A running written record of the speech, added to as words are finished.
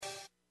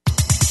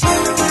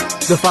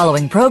The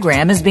following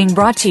program is being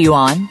brought to you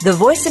on the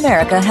Voice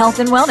America Health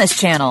and Wellness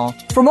Channel.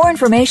 For more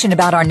information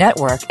about our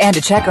network and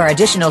to check our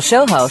additional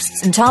show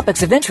hosts and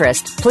topics of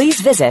interest, please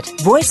visit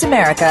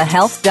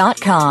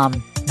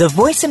voiceamericahealth.com. The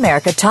Voice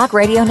America Talk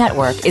Radio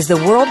Network is the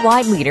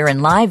worldwide leader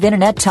in live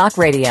Internet talk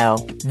radio.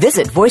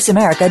 Visit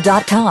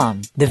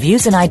voiceamerica.com. The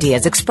views and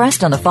ideas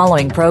expressed on the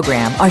following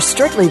program are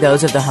strictly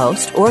those of the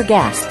host or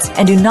guests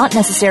and do not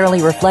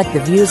necessarily reflect the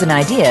views and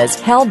ideas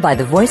held by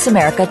the Voice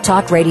America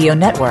Talk Radio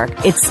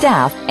Network, its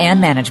staff, and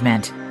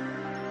management.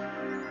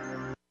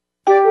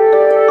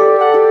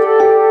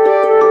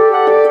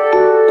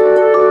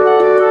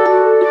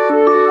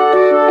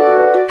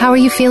 How are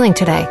you feeling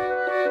today?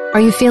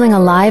 Are you feeling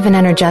alive and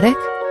energetic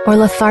or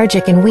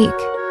lethargic and weak?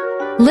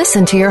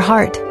 Listen to your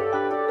heart.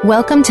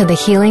 Welcome to the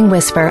Healing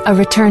Whisper, a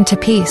return to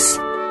peace.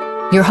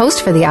 Your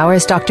host for the hour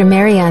is Dr.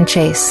 Marianne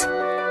Chase.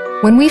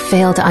 When we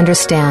fail to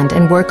understand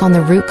and work on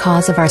the root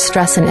cause of our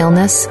stress and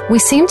illness, we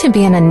seem to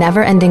be in a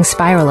never-ending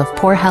spiral of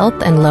poor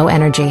health and low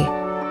energy.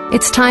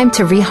 It's time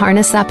to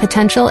reharness that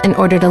potential in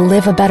order to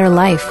live a better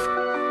life.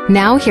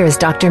 Now here's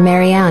Dr.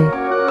 Marianne.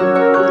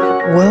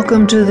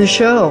 Welcome to the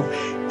show.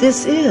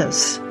 This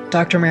is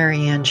Dr.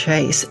 Marianne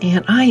Chase,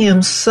 and I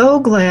am so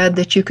glad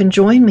that you can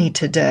join me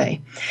today.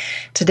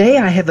 Today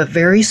I have a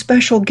very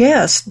special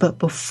guest, but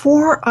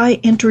before I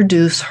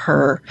introduce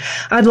her,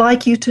 I'd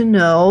like you to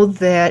know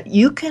that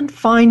you can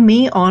find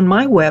me on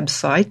my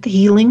website,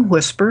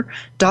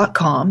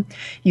 thehealingwhisper.com.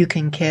 You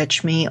can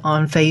catch me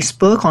on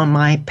Facebook on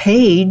my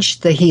page,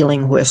 The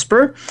Healing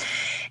Whisper,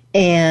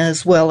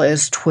 as well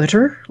as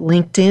Twitter,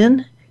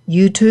 LinkedIn,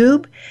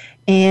 YouTube.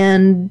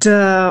 And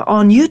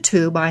on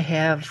YouTube, I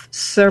have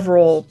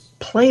several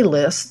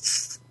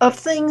playlists of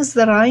things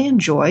that I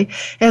enjoy,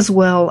 as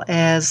well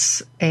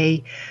as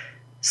a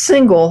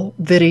single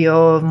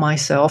video of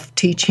myself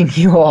teaching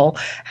you all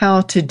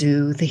how to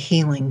do the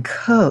healing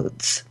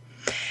codes.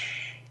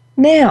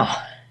 Now,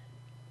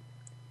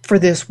 for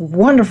this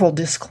wonderful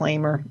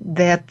disclaimer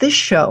that this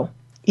show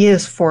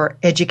is for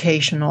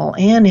educational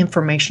and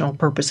informational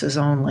purposes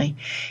only.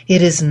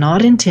 It is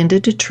not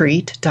intended to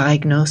treat,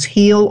 diagnose,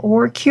 heal,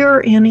 or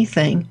cure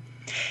anything.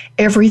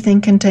 Everything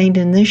contained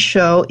in this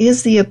show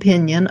is the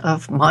opinion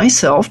of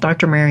myself,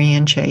 Dr.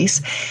 Marianne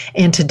Chase,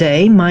 and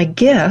today my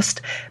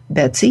guest,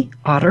 Betsy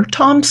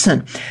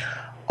Thompson.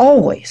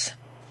 Always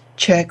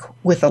check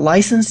with a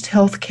licensed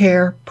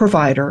healthcare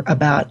provider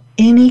about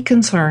any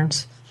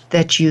concerns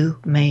that you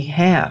may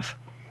have.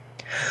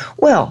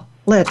 Well,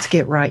 let's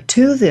get right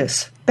to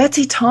this.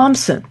 Betsy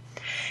Thompson.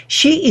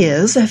 She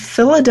is a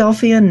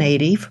Philadelphia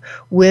native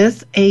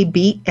with a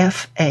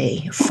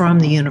BFA from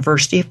the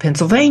University of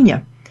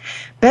Pennsylvania.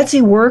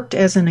 Betsy worked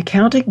as an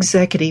account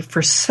executive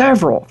for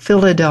several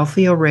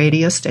Philadelphia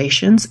radio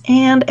stations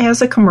and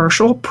as a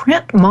commercial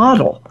print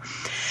model,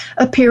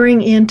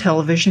 appearing in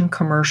television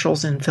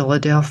commercials in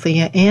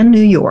Philadelphia and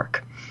New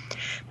York.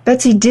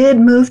 Betsy did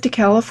move to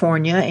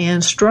California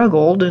and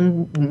struggled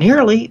and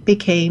nearly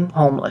became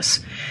homeless.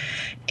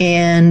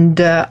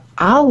 And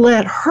I'll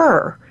let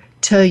her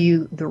tell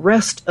you the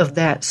rest of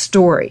that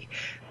story.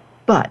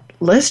 But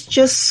let's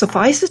just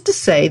suffice it to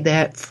say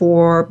that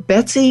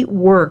Betsy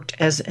worked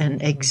as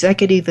an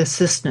executive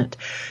assistant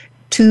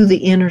to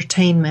the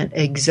entertainment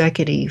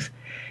executive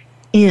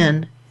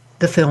in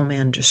the film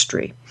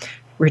industry.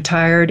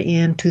 Retired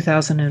in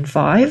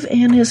 2005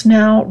 and is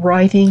now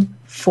writing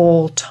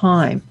full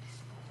time.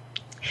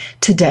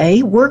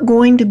 Today we're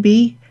going to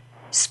be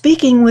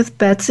speaking with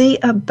Betsy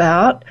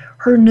about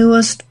her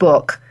newest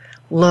book,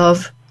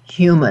 Love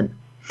Human.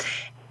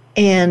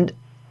 And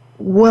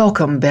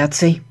welcome,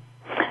 Betsy.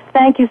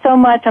 Thank you so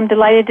much. I'm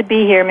delighted to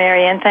be here,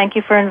 Marianne. Thank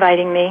you for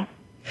inviting me.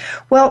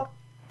 Well,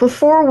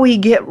 before we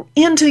get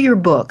into your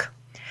book,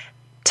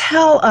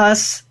 tell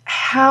us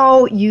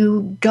how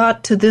you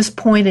got to this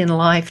point in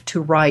life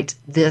to write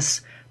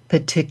this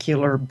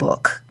particular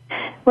book.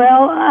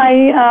 Well,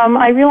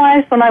 I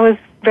realized when I was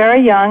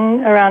very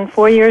young, around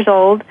 4 years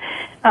old,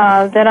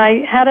 that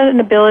I had an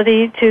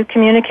ability to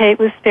communicate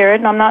with spirit,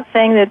 and I'm not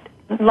saying that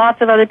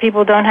lots of other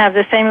people don't have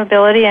the same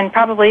ability, and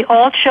probably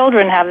all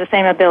children have the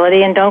same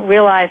ability and don't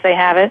realize they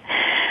have it.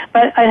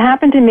 But it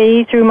happened to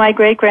me through my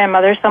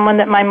great-grandmother, someone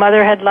that my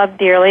mother had loved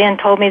dearly and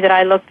told me that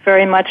I looked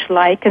very much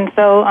like. And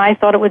so I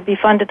thought it would be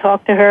fun to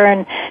talk to her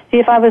and see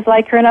if I was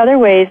like her in other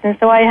ways. And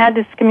so I had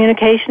this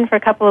communication for a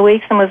couple of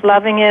weeks and was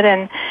loving it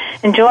and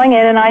enjoying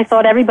it. And I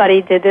thought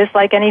everybody did this,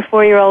 like any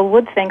 4-year-old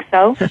would think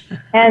so.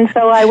 And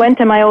so I went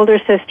to my older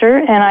sister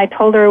and I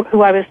told her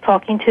who I was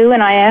talking to,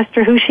 and I asked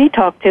her who she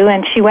talked to,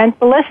 and she went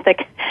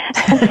ballistic.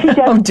 She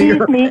just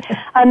teased me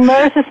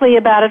unmercifully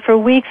about it for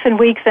weeks and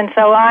weeks. And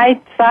so I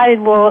decided,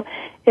 well,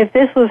 if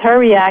this was her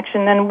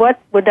reaction, then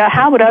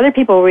how would other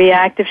people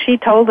react if she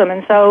told them?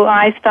 And so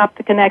I stopped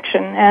the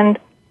connection. And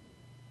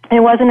it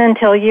wasn't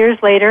until years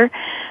later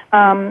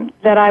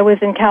that I was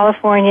in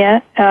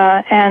California,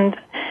 and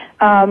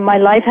my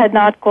life had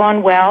not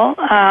gone well.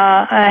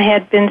 I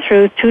had been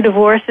through 2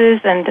 divorces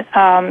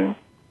and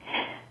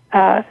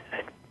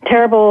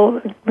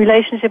terrible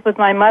relationship with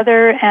my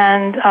mother,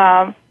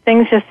 and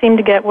things just seemed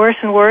to get worse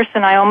and worse,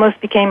 and I almost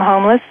became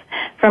homeless.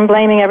 from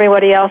blaming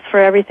everybody else for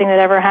everything that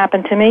ever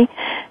happened to me.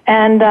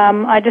 And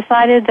I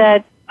decided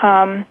that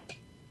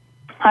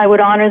I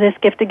would honor this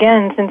gift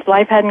again, since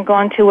life hadn't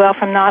gone too well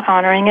from not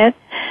honoring it.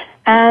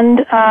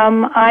 And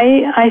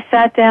I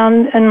sat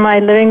down in my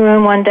living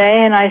room one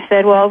day and I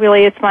said, well,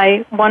 really, it's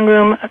my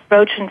one-room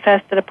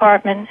roach-infested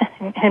apartment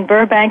in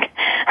Burbank.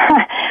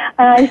 And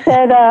I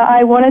said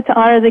I wanted to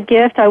honor the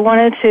gift. I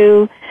wanted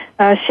to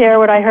share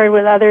what I heard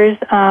with others,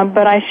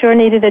 but I sure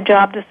needed a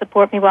job to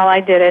support me while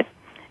I did it.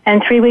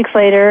 And 3 weeks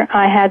later,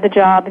 I had the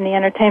job in the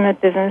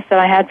entertainment business that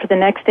I had for the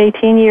next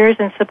 18 years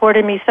and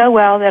supported me so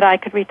well that I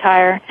could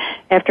retire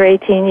after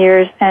 18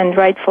 years and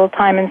write full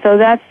time. And so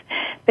that's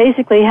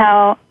basically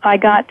how I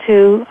got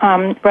to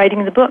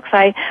writing the books.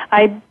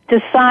 I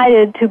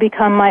decided to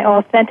become my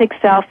authentic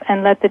self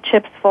and let the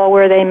chips fall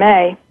where they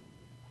may.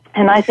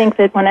 And I think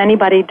that when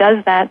anybody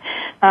does that,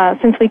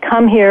 since we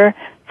come here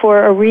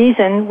for a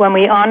reason, when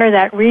we honor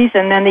that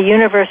reason, then the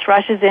universe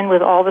rushes in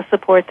with all the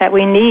support that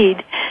we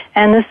need.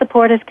 And the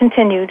support has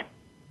continued.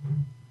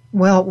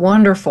 Well,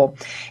 wonderful.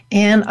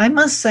 And I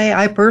must say,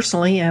 I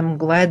personally am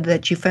glad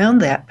that you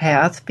found that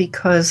path,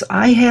 because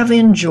I have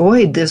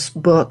enjoyed this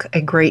book a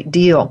great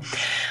deal.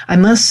 I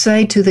must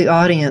say to the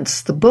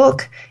audience, the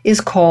book is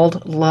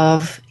called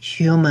Love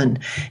Human.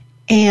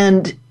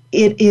 And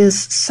it is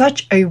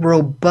such a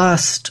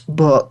robust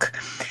book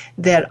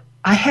that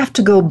I have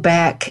to go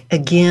back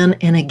again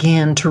and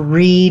again to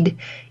read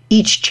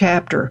each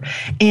chapter.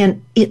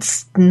 And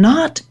it's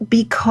not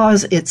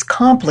because it's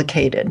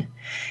complicated.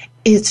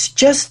 It's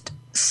just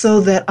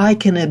so that I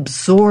can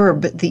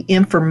absorb the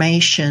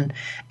information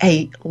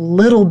a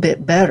little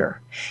bit better.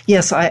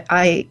 Yes,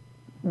 I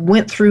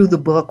went through the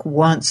book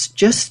once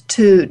just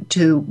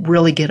to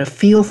really get a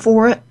feel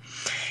for it.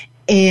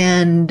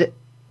 And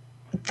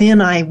then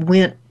I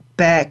went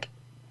back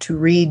to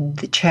read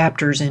the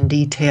chapters in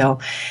detail.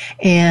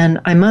 And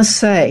I must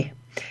say,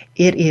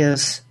 it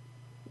is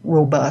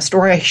robust,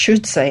 or I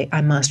should say, I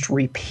must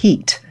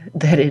repeat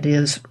that it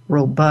is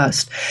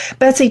robust.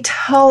 Betsy,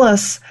 tell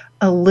us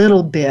a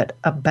little bit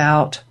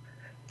about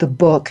the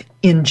book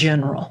in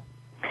general.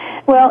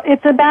 Well,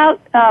 it's about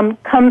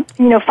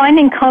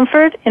finding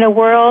comfort in a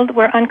world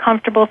where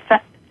uncomfortable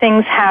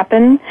things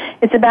happen.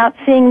 It's about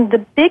seeing the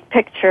big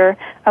picture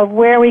of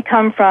where we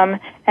come from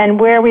and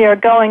where we are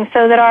going,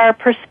 so that our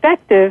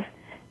perspective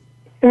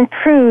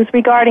improves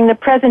regarding the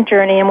present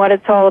journey and what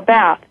it's all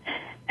about.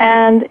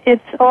 And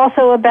it's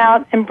also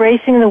about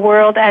embracing the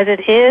world as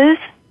it is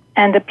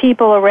and the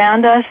people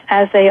around us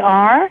as they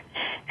are,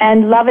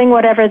 and loving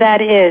whatever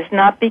that is,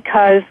 not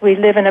because we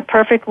live in a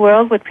perfect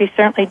world, which we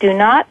certainly do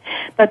not,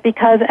 but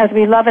because as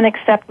we love and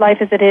accept life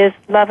as it is,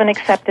 love and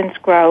acceptance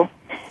grow.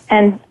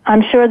 And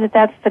I'm sure that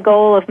that's the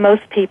goal of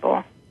most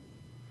people,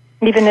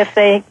 even if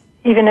they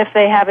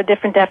have a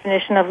different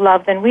definition of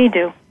love than we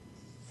do.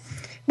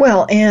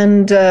 Well,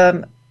 and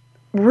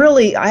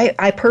really,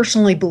 I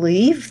personally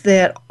believe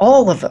that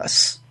all of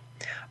us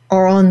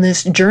are on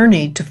this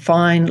journey to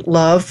find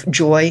love,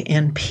 joy,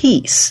 and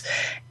peace.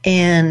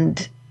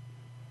 And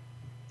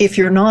if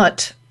you're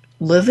not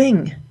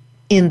living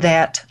in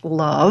that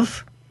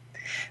love,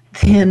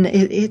 then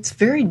it's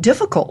very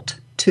difficult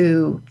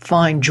to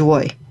find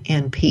joy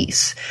and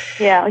peace.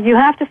 Yeah, you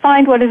have to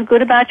find what is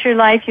good about your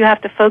life. You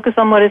have to focus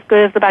on what is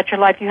good about your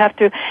life. You have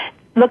to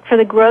look for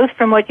the growth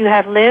from what you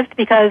have lived,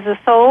 because the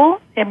soul,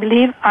 I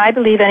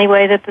believe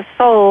anyway, that the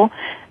soul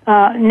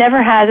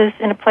never has us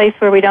in a place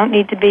where we don't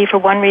need to be for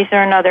one reason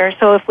or another.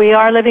 So if we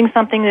are living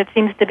something that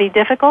seems to be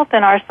difficult,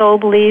 then our soul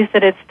believes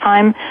that it's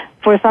time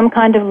for some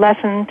kind of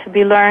lesson to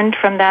be learned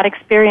from that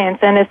experience.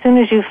 And as soon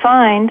as you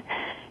find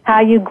how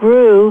you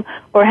grew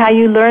or how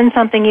you learned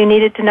something you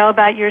needed to know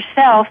about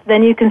yourself,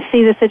 then you can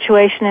see the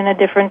situation in a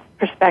different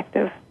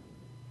perspective.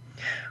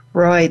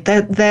 Right.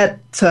 That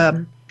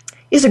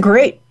is a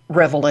great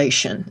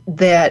revelation,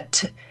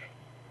 that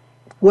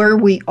where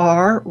we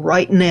are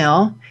right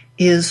now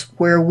is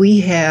where we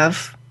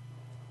have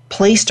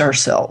placed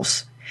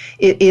ourselves.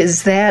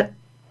 Is that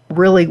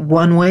really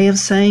one way of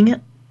saying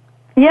it?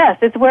 Yes,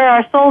 it's where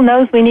our soul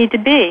knows we need to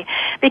be.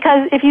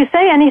 Because if you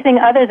say anything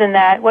other than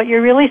that, what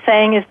you're really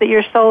saying is that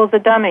your soul is a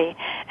dummy.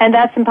 And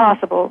that's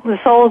impossible.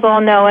 The soul is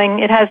all-knowing.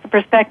 It has the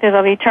perspective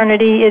of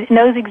eternity. It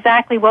knows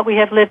exactly what we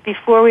have lived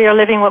before we are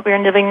living what we are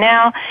living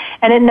now.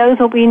 And it knows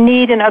what we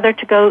need in order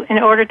to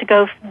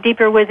go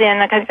deeper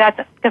within.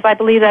 Because I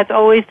believe that's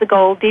always the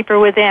goal, deeper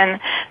within.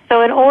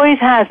 So it always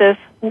has us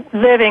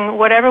living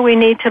whatever we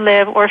need to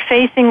live, or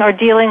facing or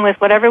dealing with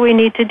whatever we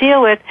need to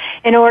deal with,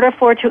 in order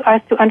for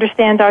us to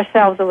understand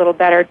ourselves a little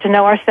better, to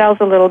know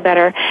ourselves a little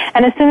better.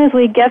 And as soon as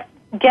we get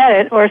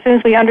it, or as soon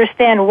as we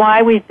understand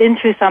why we've been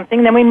through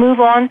something, then we move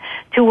on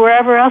to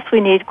wherever else we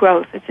need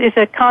growth. It's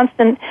a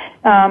constant,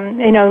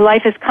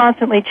 life is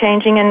constantly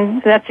changing,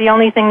 and that's the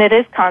only thing that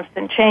is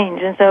constant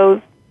change. And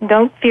so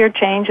don't fear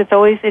change.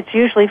 It's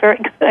usually very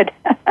good.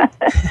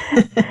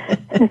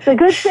 It's a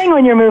good thing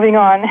when you're moving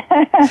on.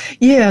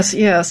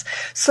 Yes.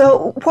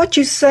 So what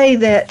you say,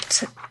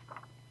 that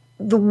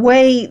the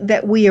way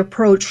that we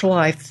approach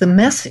life, the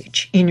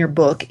message in your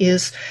book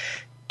is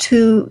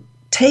to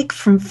take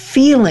from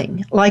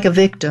feeling like a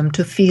victim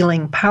to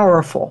feeling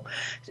powerful,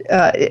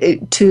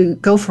 to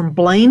go from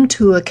blame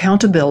to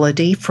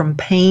accountability, from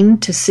pain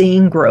to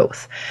seeing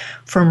growth,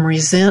 from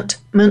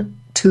resentment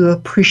to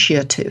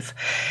appreciative.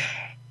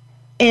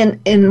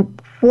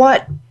 And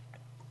what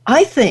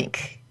I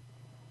think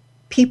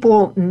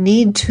people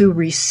need to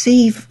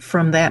receive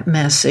from that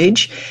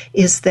message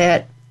is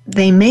that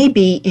they may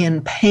be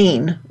in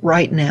pain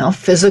right now,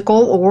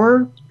 physical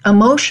or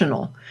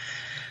emotional,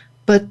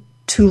 but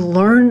to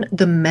learn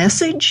the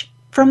message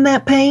from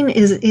that pain,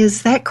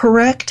 is that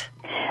correct?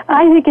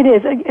 I think it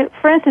is.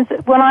 For instance,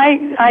 when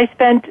I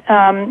spent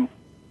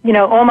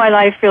all my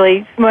life,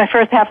 really, my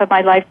first half of my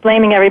life,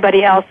 blaming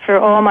everybody else for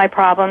all my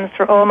problems,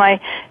 for all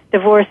my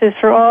divorces,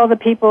 for all the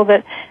people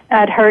that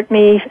had hurt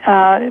me.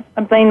 I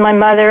blamed my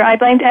mother. I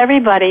blamed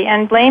everybody,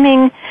 and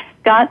blaming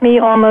got me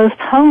almost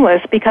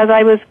homeless because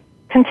I was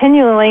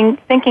continually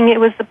thinking it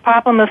was the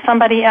problem of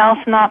somebody else,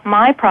 not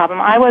my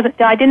problem. I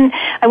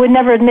would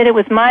never admit it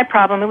was my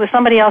problem. It was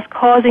somebody else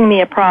causing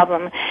me a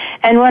problem.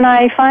 And when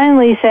I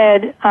finally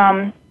said,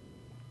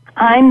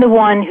 I'm the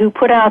one who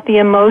put out the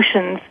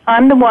emotions,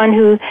 I'm the one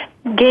who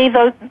gave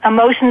those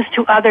emotions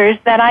to others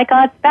that I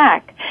got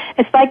back.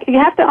 It's like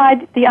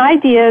the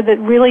idea that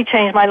really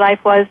changed my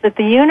life was that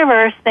the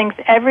universe thinks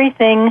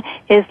everything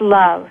is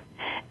love.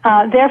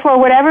 Therefore,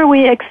 whatever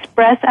we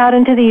express out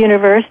into the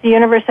universe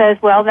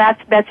says, well,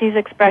 that's Betsy's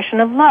expression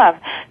of love.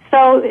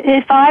 So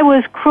if I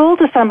was cruel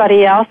to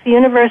somebody else, the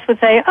universe would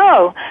say,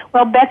 oh,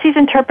 well, Betsy's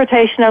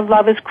interpretation of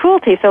love is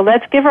cruelty, so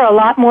let's give her a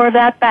lot more of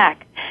that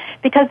back.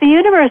 Because the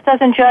universe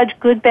doesn't judge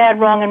good, bad,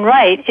 wrong, and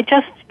right. It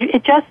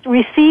just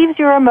receives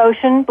your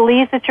emotion,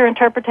 believes it's your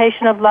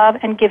interpretation of love,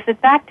 and gives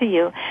it back to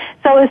you.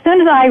 So as soon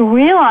as I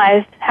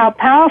realized how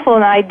powerful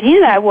an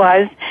idea that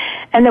was,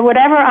 and that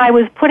whatever I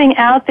was putting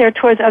out there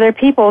towards other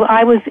people,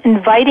 I was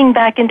inviting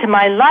back into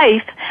my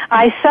life,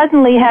 I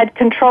suddenly had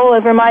control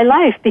over my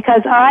life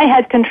because I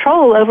had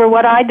control over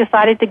what I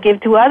decided to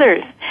give to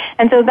others.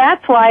 And so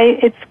that's why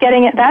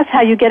that's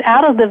how you get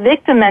out of the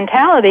victim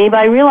mentality,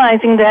 by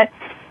realizing that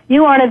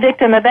you aren't a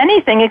victim of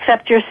anything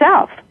except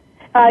yourself.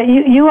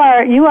 You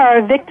are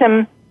a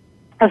victim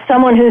of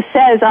someone who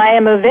says, I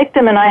am a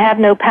victim and I have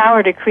no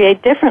power to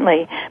create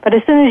differently. But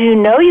as soon as you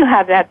know you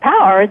have that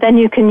power, then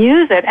you can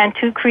use it and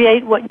to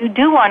create what you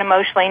do want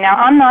emotionally. Now,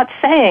 I'm not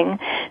saying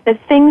that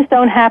things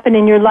don't happen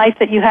in your life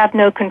that you have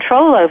no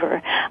control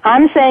over.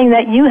 I'm saying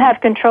that you have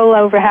control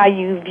over how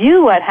you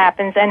view what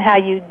happens and how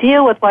you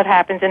deal with what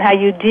happens and how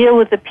you deal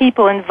with the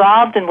people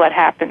involved in what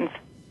happens.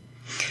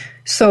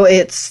 So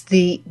it's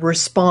the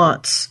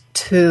response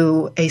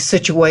to a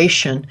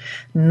situation,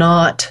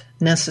 not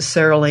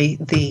necessarily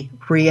the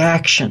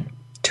reaction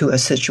to a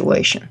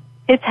situation.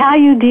 It's how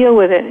you deal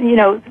with it. You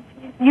know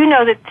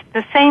that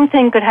the same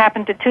thing could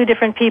happen to two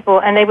different people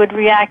and they would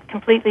react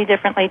completely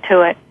differently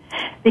to it.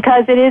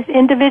 Because it is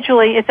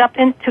individually, it's up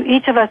to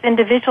each of us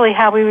individually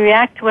how we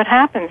react to what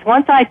happens.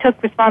 Once I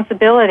took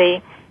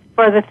responsibility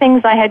for the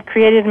things I had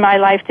created in my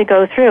life to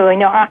go through,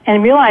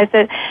 and realized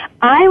that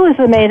I was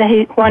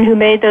the one who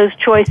made those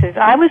choices.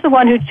 I was the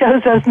one who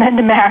chose those men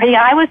to marry.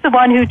 I was the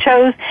one who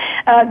chose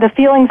the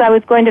feelings I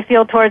was going to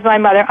feel towards my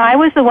mother. I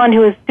was the one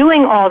who was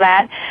doing all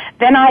that.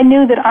 Then I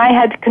knew that I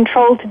had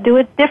control to do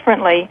it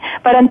differently.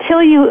 But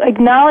until you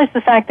acknowledge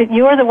the fact that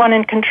you're the one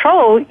in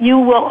control, you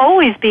will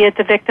always be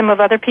the victim of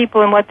other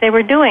people and what they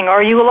were doing,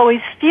 or you will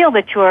always feel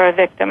that you are a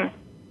victim.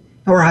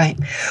 All right.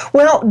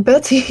 Well,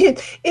 Betsy,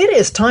 it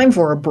is time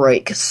for a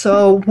break.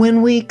 So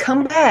when we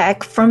come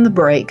back from the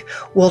break,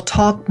 we'll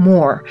talk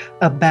more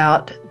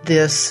about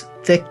this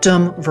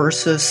victim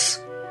versus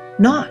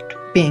not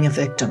being a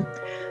victim.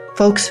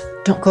 Folks,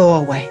 don't go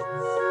away.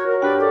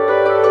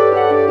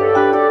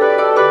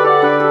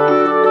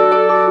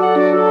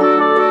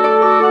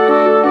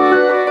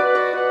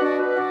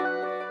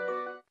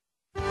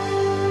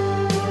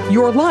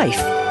 Your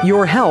life,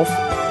 your health,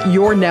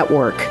 your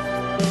network.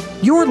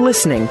 You're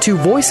listening to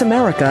Voice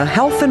America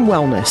Health and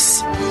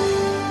Wellness.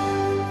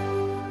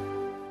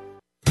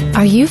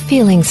 Are you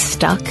feeling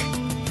stuck?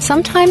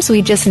 Sometimes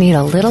we just need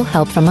a little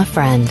help from a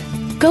friend.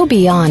 Go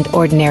beyond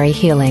ordinary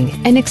healing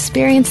and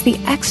experience the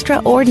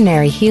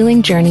extraordinary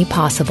healing journey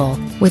possible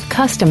with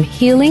custom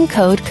Healing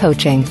Code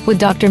coaching with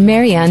Dr.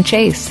 Marianne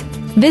Chase.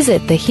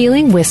 Visit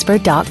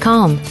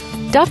thehealingwhisper.com.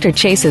 Dr.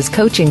 Chase's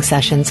coaching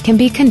sessions can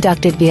be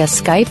conducted via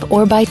Skype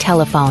or by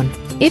telephone.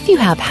 If you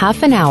have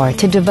half an hour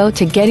to devote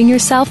to getting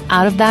yourself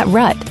out of that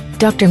rut,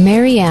 Dr.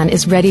 Marianne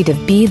is ready to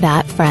be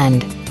that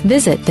friend.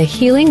 Visit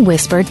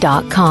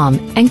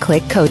thehealingwhisper.com and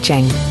click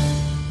coaching.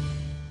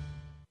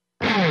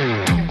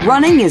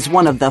 Running is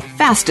one of the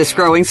fastest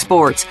growing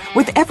sports,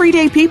 with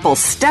everyday people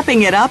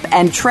stepping it up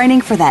and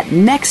training for that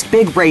next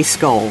big race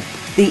goal.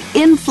 The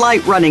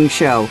In-Flight Running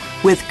Show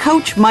with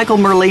Coach Michael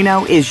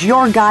Merlino is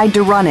your guide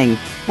to running,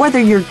 whether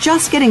you're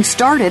just getting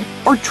started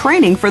or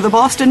training for the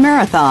Boston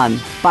Marathon.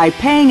 By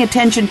paying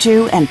attention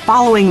to and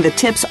following the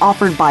tips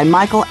offered by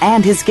Michael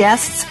and his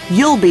guests,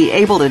 you'll be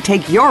able to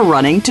take your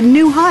running to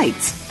new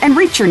heights and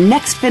reach your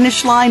next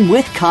finish line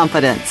with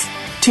confidence.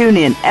 Tune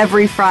in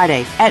every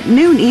Friday at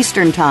noon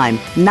Eastern Time,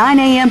 9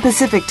 a.m.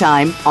 Pacific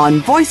Time on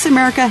Voice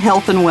America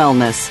Health and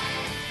Wellness.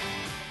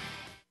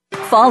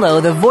 Follow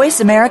the Voice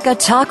America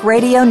Talk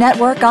Radio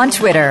Network on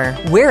Twitter.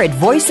 We're at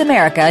Voice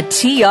America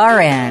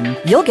TRN.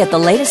 You'll get the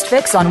latest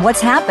fix on what's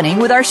happening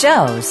with our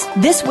shows,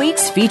 this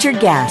week's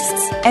featured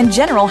guests, and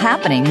general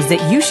happenings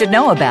that you should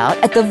know about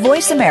at the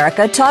Voice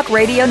America Talk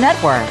Radio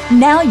Network.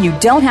 Now you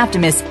don't have to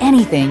miss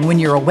anything when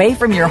you're away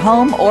from your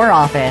home or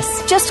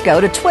office. Just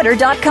go to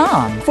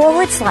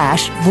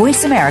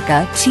twitter.com/Voice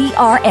America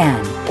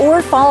TRN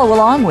or follow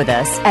along with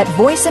us at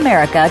Voice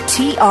America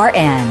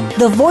TRN,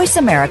 the Voice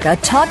America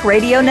Talk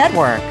Radio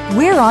Network.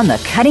 We're on the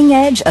cutting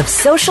edge of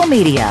social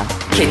media.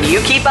 Can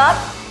you keep up?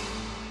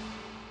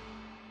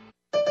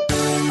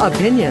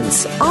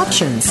 Opinions,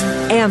 options,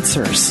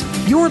 answers.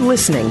 You're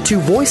listening to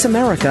Voice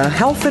America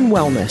Health and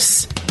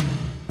Wellness.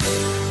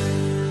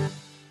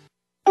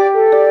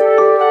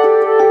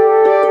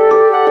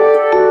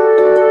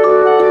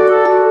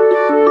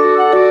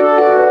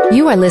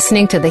 You are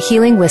listening to The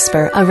Healing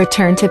Whisper, A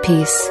Return to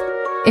Peace.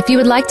 If you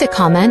would like to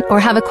comment or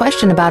have a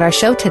question about our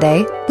show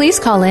today, please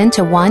call in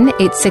to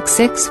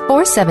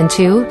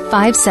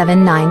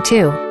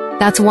 1-866-472-5792.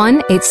 That's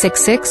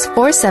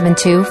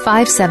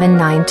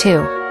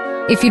 1-866-472-5792.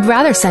 If you'd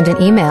rather send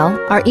an email,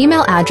 our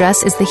email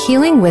address is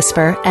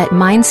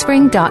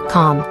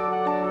thehealingwhisper@mindspring.com.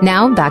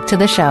 Now back to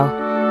the show.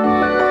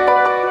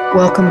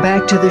 Welcome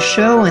back to the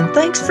show, and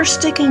thanks for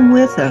sticking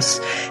with us.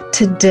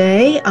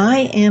 Today,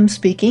 I am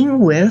speaking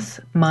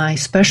with my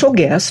special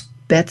guest,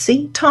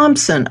 Betsy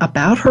Thompson,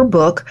 about her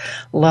book,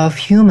 Love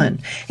Human.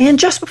 And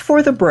just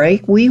before the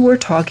break, we were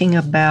talking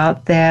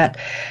about that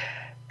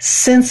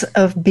sense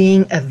of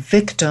being a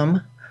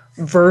victim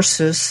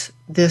versus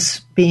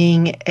this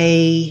being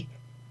a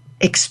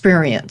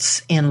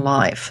experience in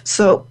life.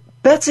 So,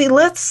 Betsy,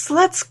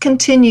 let's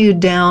continue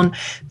down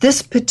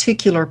this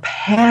particular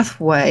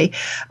pathway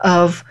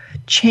of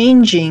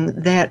changing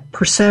that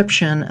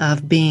perception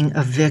of being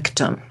a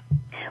victim.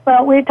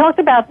 Well, we talked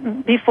about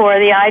before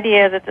the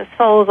idea that the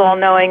soul is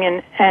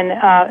all-knowing, and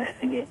I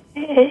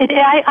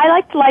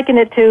like to liken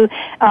it to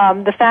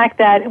the fact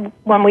that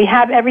when we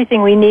have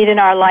everything we need in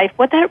our life,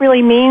 what that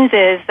really means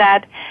is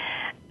that,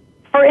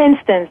 for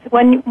instance,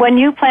 when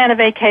you plan a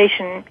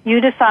vacation, you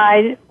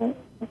decide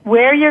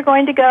where you're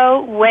going to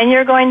go, when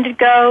you're going to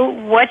go,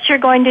 what you're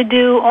going to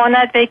do on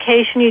that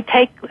vacation. You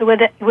take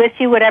with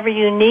you whatever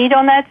you need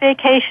on that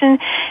vacation,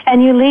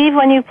 and you leave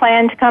when you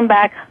plan to come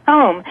back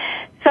home.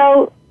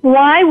 So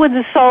why would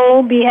the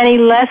soul be any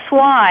less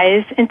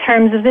wise in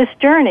terms of this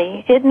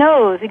journey? It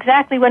knows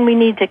exactly when we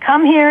need to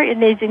come here. It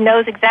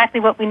knows exactly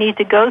what we need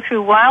to go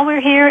through while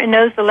we're here. It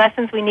knows the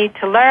lessons we need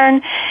to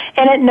learn,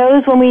 and it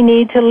knows when we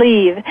need to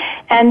leave.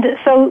 And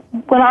so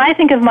when I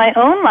think of my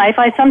own life,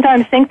 I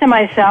sometimes think to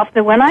myself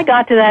that when I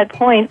got to that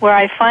point where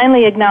I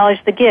finally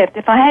acknowledged the gift,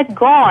 if I had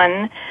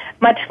gone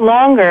much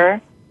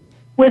longer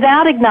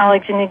without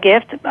acknowledging the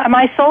gift,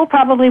 my soul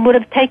probably would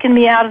have taken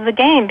me out of the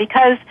game,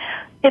 because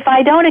if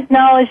I don't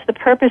acknowledge the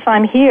purpose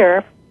I'm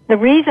here, the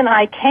reason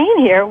I came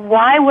here,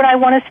 why would I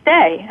want to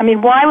stay? I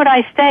mean, why would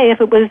I stay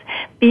if it was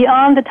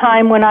beyond the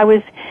time when I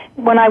was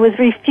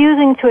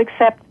refusing to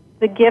accept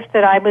the gift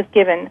that I was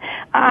given?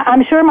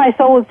 I'm sure my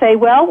soul would say,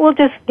 well, we'll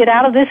just get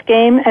out of this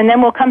game and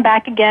then we'll come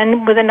back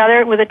again with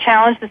a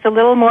challenge that's a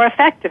little more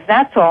effective.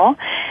 That's all.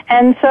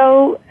 And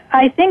so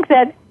I think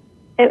that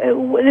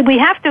we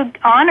have to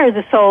honor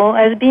the soul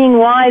as being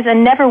wise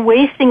and never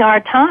wasting our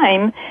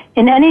time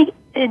in any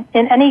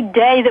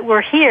day that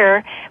we're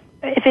here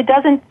if it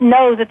doesn't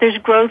know that there's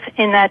growth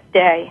in that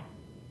day.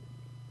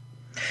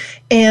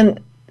 And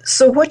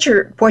so what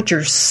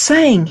you're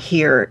saying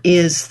here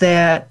is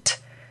that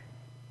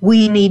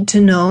we need to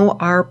know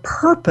our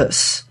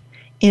purpose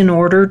in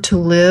order to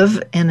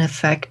live an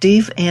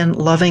effective and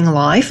loving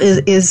life.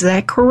 Is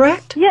that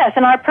correct? Yes,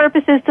 and our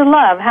purpose is to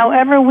love,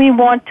 however we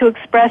want to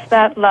express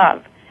that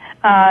love.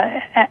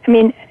 I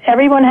mean,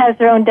 everyone has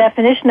their own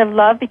definition of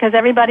love because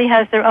everybody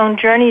has their own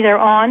journey they're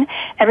on.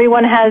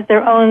 Everyone has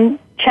their own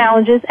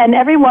challenges, and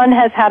everyone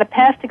has had a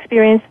past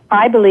experience,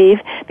 I believe,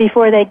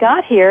 before they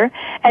got here,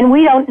 and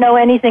we don't know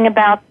anything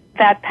about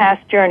that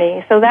past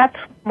journey. So that's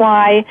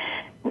why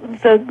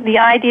the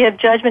idea of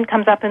judgment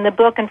comes up in the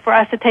book, and for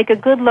us to take a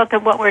good look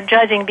at what we're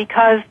judging,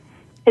 because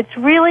it's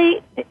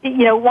really,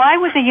 why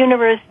would the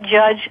universe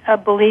judge a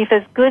belief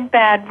as good,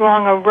 bad,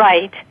 wrong, or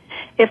right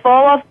if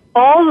all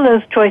of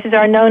those choices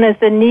are known as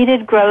the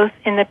needed growth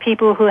in the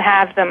people who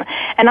have them?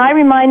 And I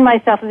remind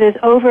myself of this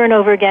over and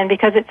over again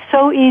because it's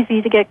so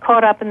easy to get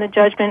caught up in the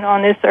judgment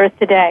on this earth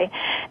today.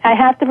 I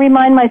have to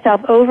remind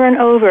myself over and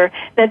over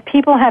that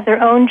people have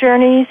their own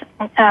journeys.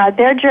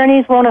 Their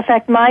journeys won't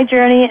affect my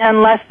journey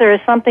unless there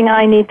is something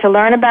I need to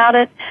learn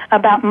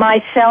about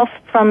myself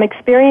from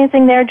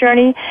experiencing their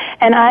journey.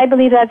 And I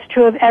believe that's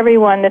true of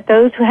everyone, that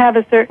those who have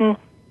a certain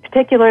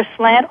particular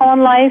slant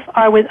on life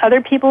are with other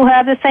people who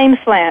have the same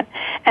slant.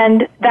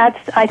 And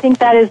I think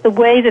that is the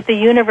way that the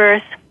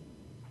universe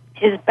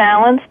is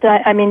balanced.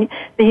 I mean,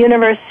 the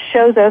universe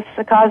shows us,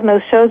 the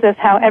cosmos shows us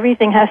how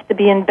everything has to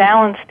be in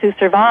balance to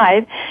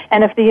survive.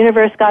 And if the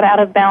universe got out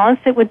of balance,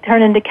 it would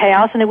turn into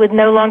chaos and it would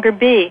no longer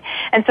be.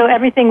 And so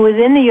everything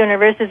within the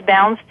universe is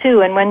balanced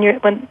too. And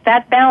when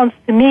that balance,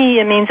 to me,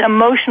 it means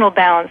emotional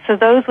balance. So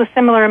those with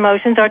similar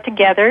emotions are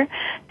together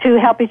to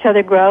help each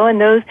other grow.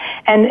 And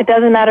it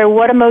doesn't matter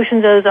what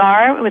emotions those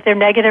are, if they're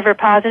negative or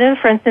positive.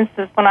 For instance,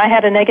 when I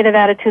had a negative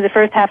attitude the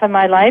first half of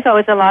my life, I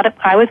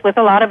was with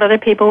a lot of other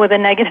people with a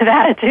negative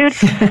attitude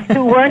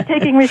who weren't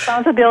taking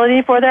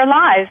responsibility for their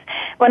lives.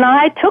 When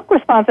I took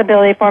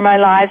responsibility for my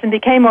lives and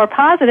became more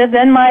positive,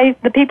 then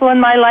the people in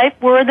my life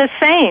were the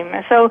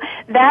same. So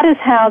that is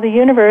how the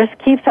universe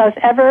keeps us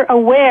ever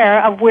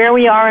aware of where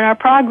we are in our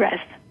progress.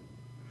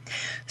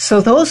 So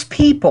those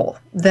people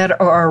that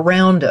are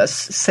around us,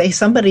 say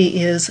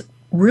somebody is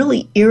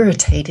really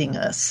irritating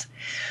us,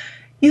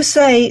 you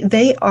say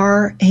they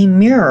are a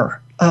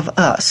mirror of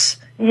us.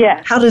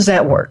 Yes. How does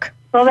that work?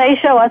 Well, they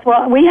show us,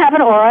 we have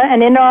an aura,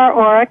 and in our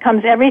aura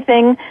comes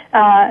everything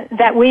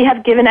that we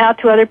have given out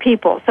to other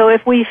people. So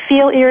if we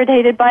feel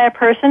irritated by a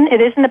person,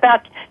 it isn't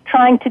about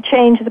trying to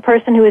change the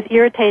person who is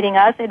irritating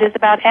us. It is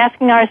about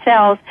asking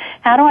ourselves,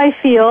 how do I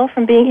feel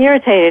from being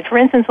irritated? For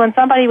instance, when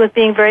somebody was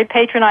being very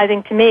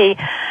patronizing to me,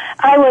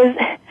 I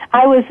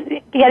was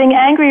getting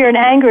angrier and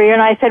angrier,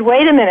 and I said,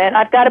 wait a minute,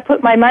 I've got to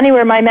put my money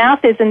where my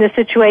mouth is in this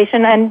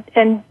situation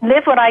and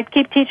live what I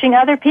keep teaching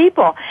other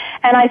people.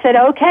 And I said,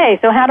 okay,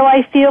 so how do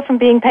I feel from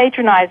being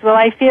patronized? Well,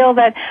 I feel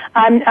that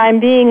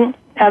I'm being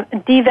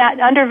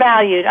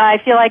undervalued. I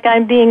feel like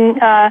I'm being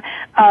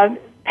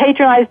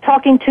patronized,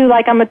 talking to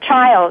like I'm a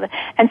child.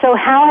 And so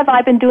how have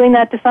I been doing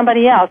that to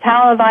somebody else?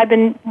 How have I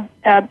been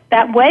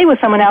that way with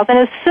someone else? And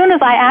as soon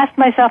as I asked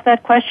myself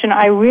that question,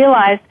 I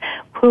realized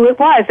who it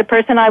was, the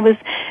person I was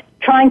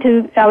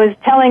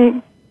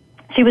telling.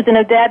 She was in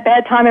a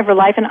bad time of her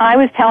life, and I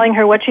was telling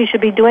her what she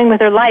should be doing with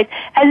her life,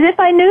 as if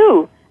I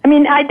knew. I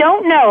mean, I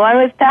don't know. I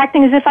was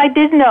acting as if I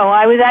did know.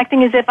 I was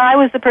acting as if I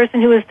was the person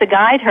who was to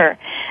guide her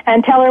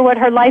and tell her what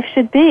her life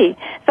should be.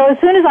 So as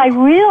soon as I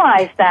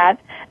realized that,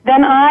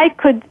 then I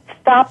could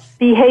stop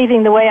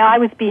behaving the way I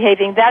was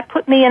behaving. That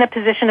put me in a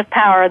position of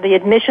power, the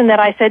admission that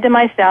I said to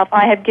myself,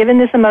 I have given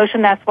this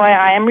emotion, that's why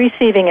I am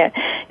receiving it.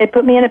 It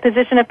put me in a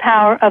position of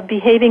power of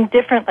behaving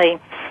differently.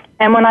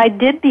 And when I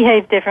did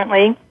behave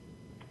differently,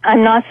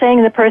 I'm not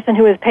saying the person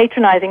who was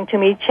patronizing to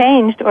me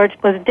changed or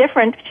was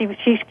different.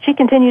 She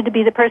continued to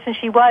be the person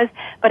she was,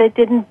 but it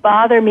didn't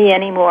bother me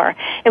anymore.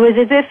 It was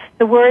as if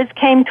the words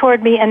came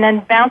toward me and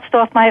then bounced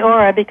off my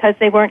aura because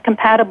they weren't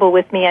compatible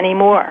with me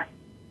anymore.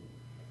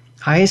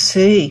 I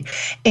see.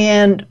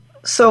 And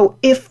so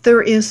if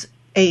there is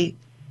a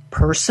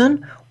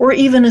person or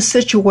even a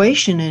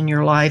situation in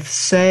your life,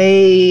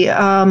 say,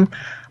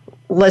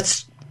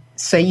 let's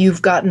say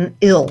you've gotten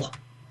ill,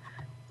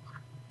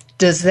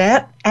 does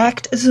that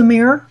act as a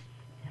mirror?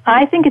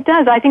 I think it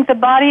does. I think the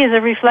body is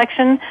a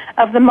reflection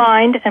of the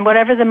mind, and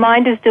whatever the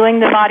mind is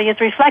doing, the body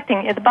is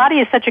reflecting. The body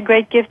is such a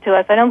great gift to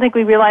us. I don't think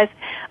we realize.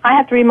 I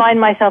have to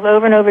remind myself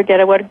over and over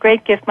again what a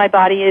great gift my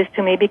body is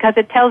to me, because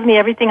it tells me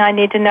everything I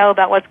need to know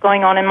about what's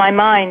going on in my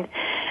mind.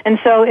 And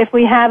so if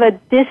we have a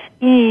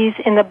dis-ease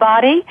in the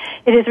body,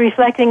 it is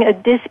reflecting a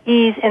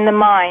dis-ease in the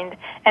mind.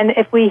 And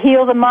if we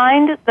heal the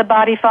mind, the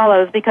body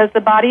follows, because the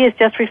body is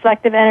just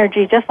reflective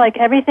energy, just like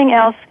everything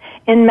else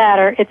in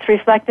matter. It's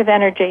reflective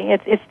energy.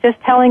 It's just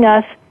telling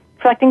us,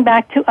 reflecting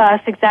back to us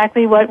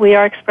exactly what we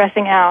are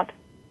expressing out.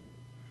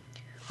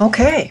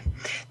 Okay.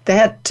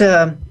 That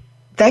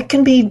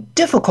can be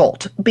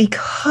difficult,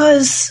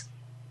 because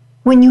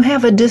when you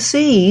have a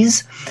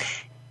disease,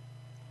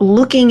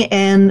 looking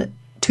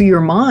to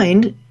your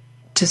mind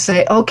to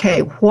say, okay,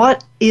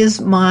 what is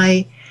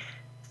my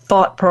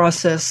thought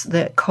process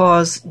that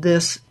caused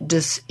this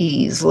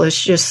disease?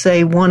 Let's just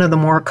say one of the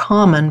more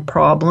common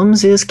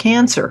problems is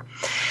cancer.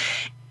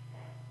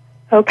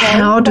 Okay.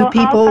 How do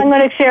people... I'm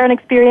going to share an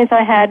experience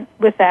I had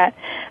with that.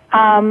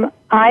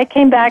 I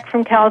came back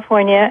from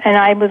California, and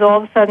I was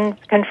all of a sudden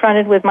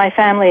confronted with my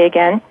family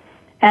again.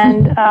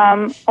 And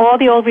all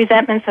the old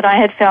resentments that I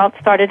had felt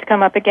started to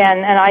come up again.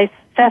 And I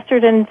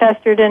festered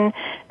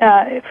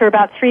for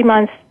about 3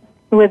 months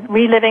with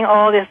reliving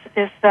all this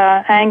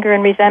anger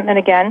and resentment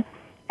again.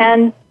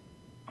 And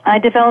I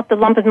developed a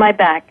lump in my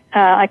back.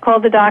 I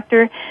called the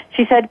doctor.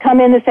 She said,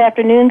 come in this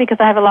afternoon because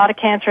I have a lot of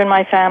cancer in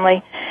my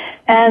family.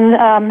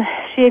 And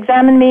she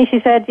examined me. She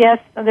said, yes,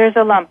 there's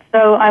a lump.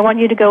 So I want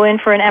you to go in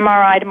for an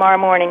MRI tomorrow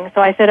morning.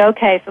 So I said,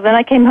 okay. So then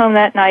I came home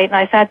that night and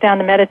I sat down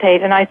to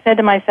meditate. And I said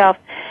to myself,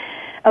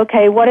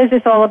 okay, what is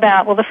this all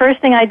about? Well, the first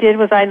thing I did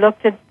was I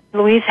looked at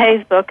Louise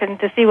Hay's book and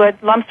to see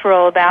what lumps were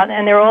all about,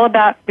 and they're all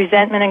about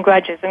resentment and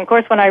grudges. And of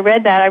course, when I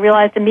read that, I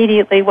realized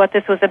immediately what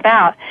this was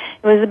about.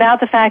 It was about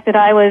the fact that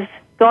I was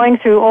going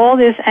through all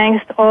this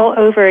angst all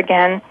over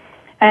again.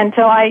 And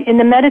so in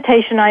the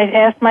meditation, I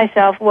asked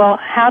myself, well,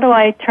 how do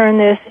I turn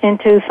this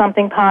into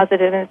something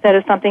positive instead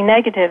of something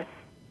negative?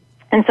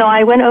 And so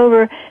I went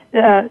over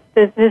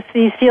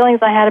these feelings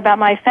I had about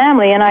my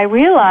family, and I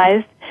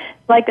realized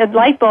like a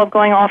light bulb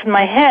going off in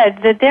my head,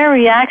 that their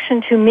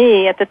reaction to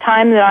me at the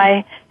time that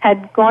I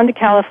had gone to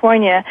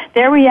California,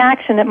 their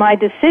reaction at my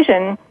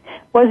decision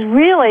was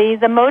really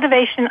the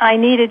motivation I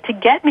needed to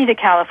get me to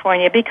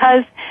California,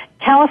 because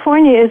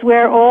California is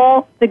where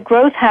all the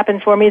growth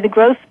happened for me, the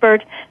growth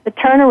spurt, the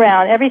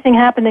turnaround. Everything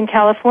happened in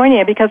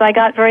California because I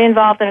got very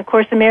involved in A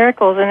Course in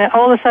Miracles, and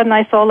all of a sudden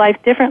I saw life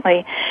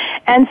differently.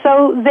 And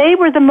so they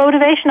were the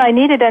motivation I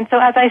needed, and so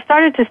as I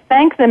started to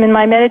thank them in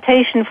my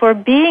meditation for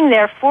being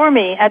there for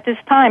me at this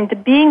time, to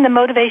being the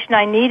motivation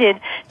I needed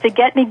to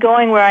get me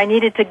going where I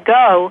needed to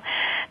go,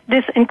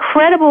 this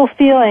incredible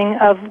feeling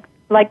of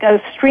like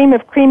a stream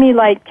of creamy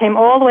light came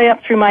all the way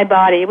up through my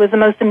body. It was the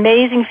most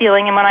amazing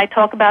feeling, and when I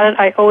talk about it,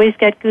 I always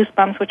get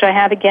goosebumps, which I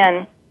have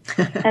again.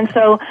 And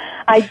so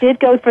I did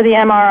go for the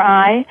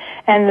MRI,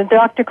 and the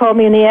doctor called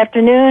me in the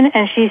afternoon,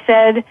 and she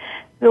said,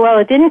 well,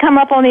 it didn't come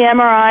up on the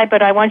MRI,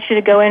 but I want you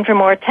to go in for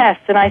more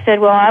tests. And I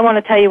said, well, I want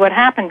to tell you what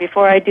happened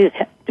before I do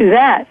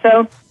that.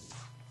 So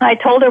I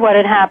told her what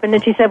had happened,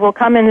 and she said, well,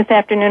 come in this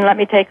afternoon, let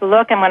me take a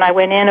look. And when I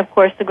went in, of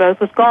course, the growth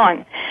was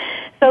gone.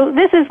 So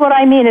this is what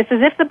I mean. It's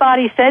as if the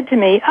body said to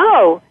me,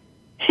 oh,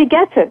 she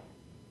gets it.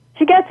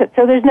 She gets it.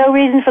 So there's no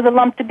reason for the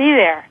lump to be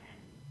there.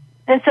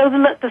 And so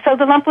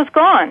the lump was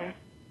gone.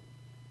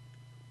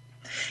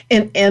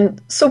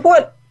 And so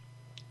what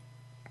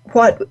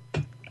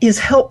is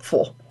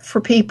helpful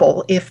for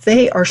people if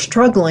they are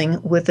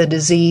struggling with a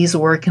disease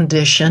or a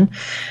condition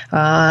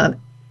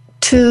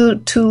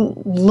to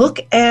look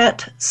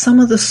at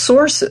some of the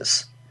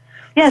sources?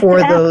 Yes, for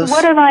those.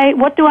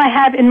 What do I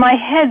have in my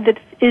head that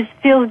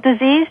feels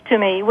disease to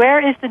me? Where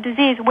is the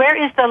disease? Where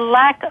is the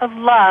lack of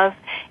love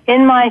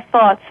in my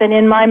thoughts and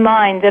in my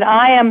mind that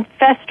I am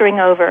festering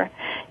over?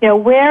 You know,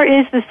 where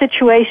is the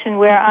situation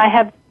where I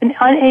have been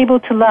unable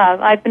to love?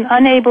 I've been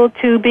unable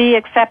to be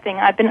accepting.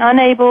 I've been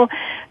unable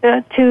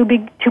to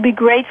be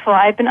grateful.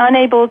 I've been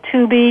unable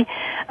to be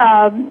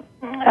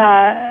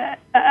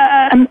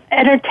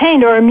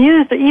entertained or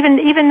amused, or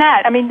even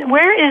that. I mean,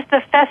 where is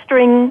the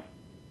festering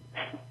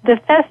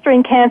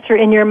cancer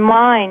in your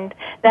mind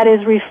that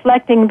is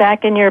reflecting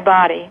back in your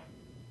body?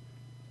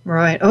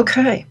 Right.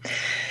 Okay.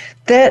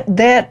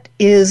 That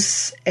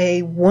is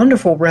a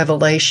wonderful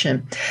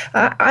revelation.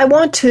 I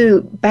want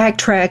to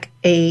backtrack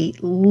a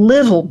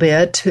little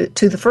bit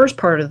to the first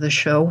part of the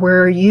show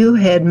where you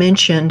had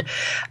mentioned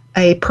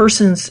a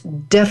person's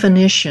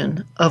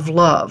definition of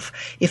love.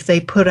 If they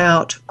put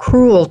out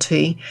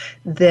cruelty,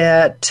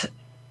 that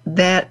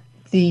the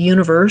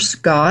universe,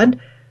 God,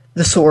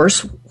 the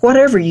source,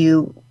 whatever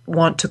you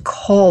want to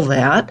call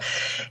that,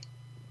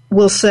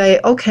 will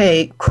say,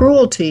 okay,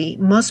 cruelty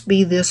must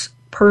be this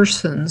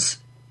person's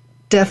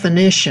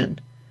definition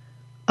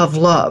of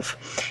love.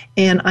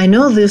 And I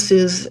know this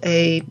is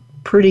a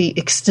pretty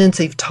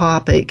extensive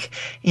topic,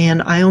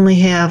 and I only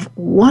have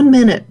 1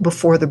 minute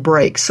before the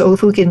break. So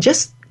if we can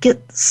just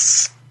get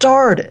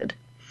started,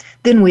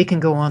 then we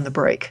can go on the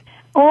break.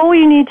 All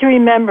you need to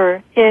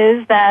remember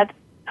is that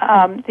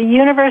the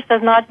universe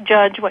does not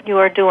judge what you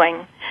are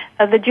doing.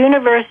 The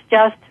universe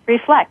just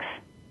reflects.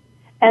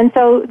 And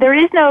so there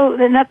is no,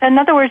 in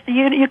other words,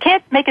 you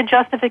can't make a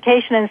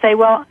justification and say,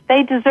 well,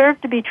 they deserve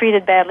to be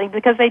treated badly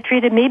because they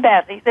treated me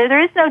badly. There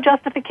is no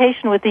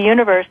justification with the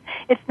universe.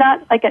 It's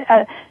not like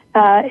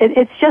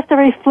it's just a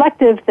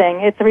reflective thing.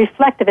 It's a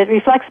reflective. It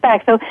reflects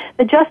back. So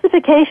the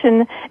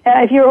justification,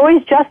 if you're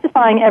always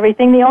justifying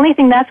everything, the only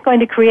thing that's going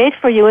to create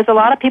for you is a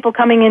lot of people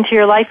coming into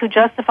your life who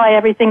justify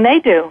everything they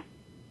do.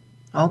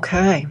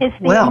 Okay. It's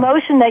the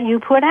emotion that you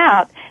put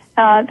out.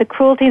 The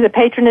cruelty, the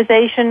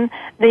patronization,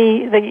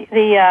 the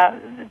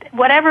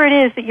whatever it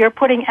is that you're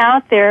putting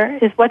out there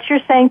is what you're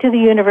saying to the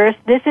universe.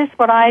 This is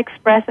what I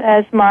express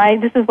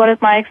this is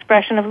what my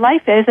expression of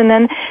life is, and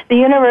then the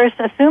universe,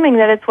 assuming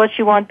that it's what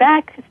you want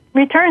back,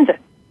 returns it.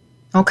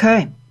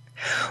 Okay.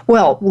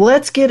 Well,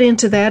 let's get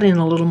into that in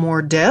a little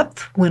more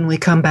depth when we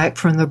come back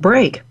from the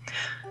break.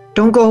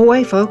 Don't go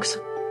away, folks.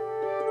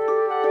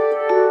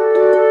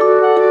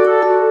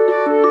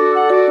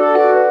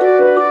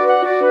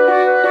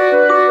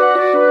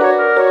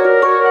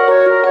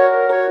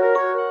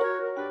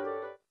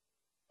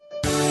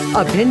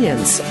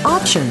 Opinions,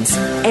 options,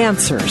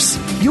 answers.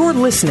 You're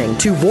listening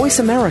to Voice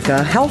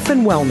America Health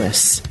and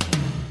Wellness.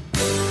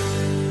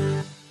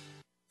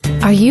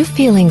 Are you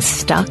feeling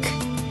stuck?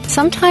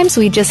 Sometimes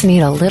we just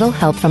need a little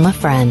help from a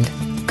friend.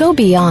 Go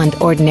beyond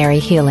ordinary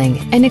healing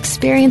and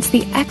experience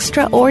the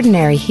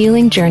extraordinary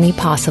healing journey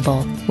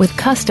possible with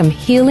custom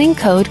Healing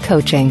Code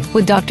coaching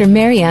with Dr.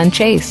 Marianne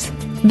Chase.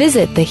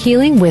 Visit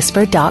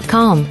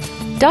thehealingwhisper.com.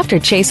 Dr.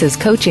 Chase's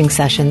coaching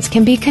sessions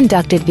can be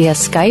conducted via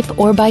Skype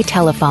or by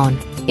telephone.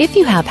 If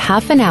you have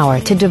half an hour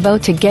to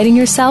devote to getting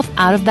yourself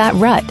out of that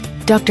rut,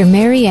 Dr.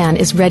 Marianne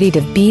is ready to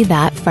be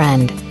that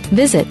friend.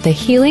 Visit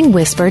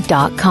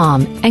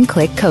thehealingwhisper.com and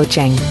click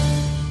coaching.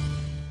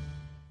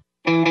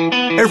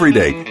 Every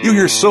day, you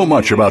hear so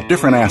much about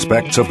different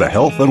aspects of the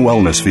health and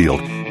wellness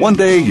field. One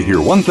day, you hear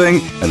one thing,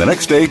 and the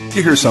next day,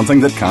 you hear something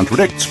that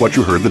contradicts what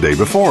you heard the day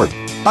before.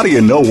 How do you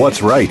know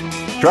what's right?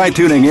 Try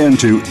tuning in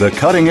to The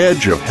Cutting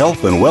Edge of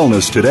Health and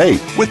Wellness today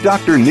with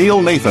Dr.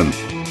 Neil Nathan.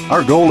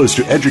 Our goal is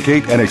to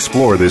educate and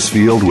explore this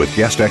field with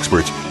guest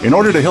experts in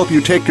order to help you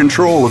take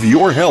control of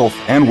your health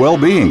and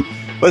well-being.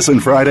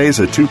 Listen Fridays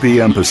at 2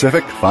 p.m.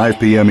 Pacific, 5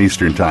 p.m.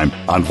 Eastern Time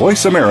on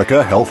Voice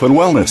America Health and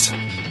Wellness.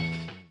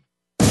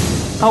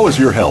 How is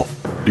your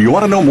health? Do you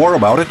want to know more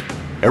about it?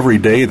 Every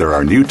day there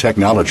are new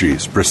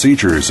technologies,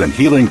 procedures, and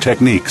healing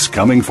techniques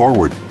coming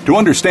forward. To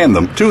understand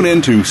them, tune in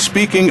to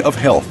Speaking of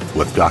Health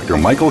with Dr.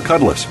 Michael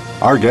Cudlis.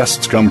 Our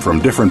guests come from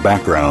different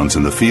backgrounds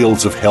in the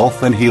fields of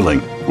health and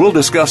healing. We'll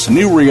discuss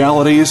new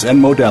realities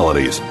and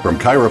modalities, from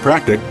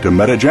chiropractic to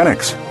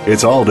metagenics.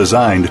 It's all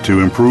designed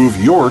to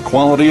improve your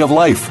quality of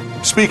life.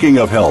 Speaking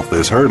of Health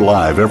is heard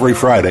live every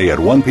Friday at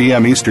 1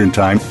 p.m. Eastern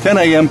Time, 10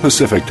 a.m.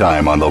 Pacific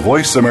Time on the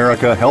Voice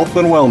America Health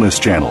and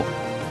Wellness Channel.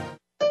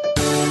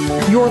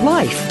 Your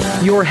life,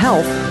 your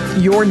health,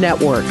 your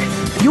network.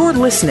 You're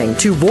listening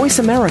to Voice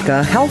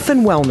America Health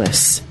and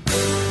Wellness.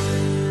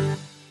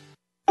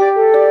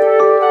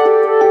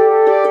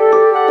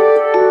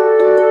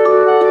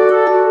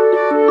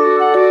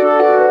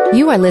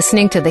 You are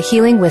listening to The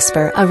Healing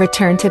Whisper, A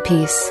Return to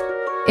Peace.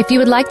 If you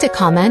would like to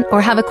comment or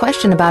have a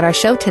question about our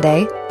show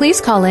today, please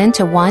call in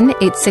to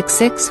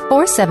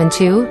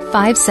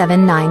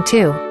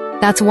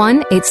 1-866-472-5792. That's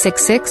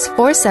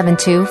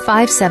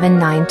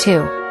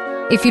 1-866-472-5792.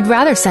 If you'd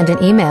rather send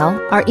an email,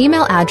 our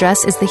email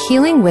address is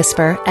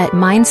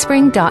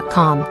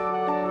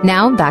thehealingwhisper@mindspring.com.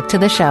 Now back to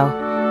the show.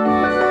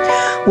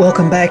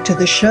 Welcome back to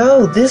the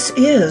show. This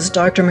is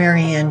Dr.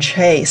 Marianne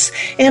Chase,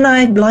 and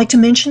I'd like to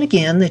mention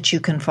again that you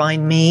can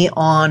find me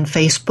on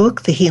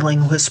Facebook, the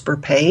Healing Whisper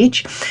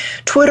page,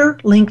 Twitter,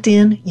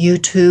 LinkedIn,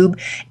 YouTube,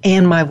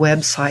 and my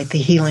website,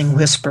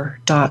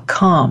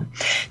 thehealingwhisper.com.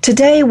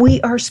 Today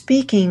we are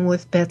speaking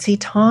with Betsy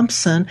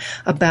Thompson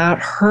about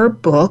her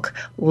book,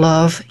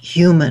 Love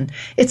Human.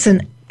 It's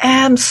an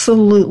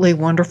absolutely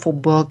wonderful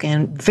book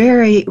and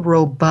very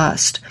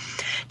robust.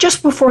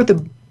 Just before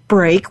the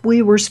break,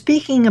 we were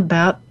speaking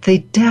about the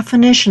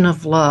definition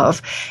of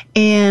love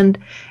and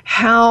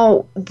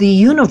how the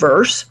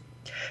universe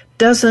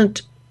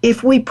doesn't,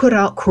 if we put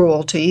out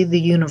cruelty, the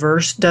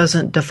universe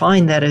doesn't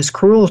define that as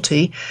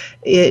cruelty.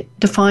 It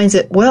defines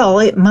it, well,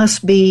 it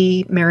must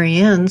be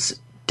Marianne's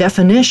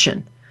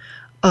definition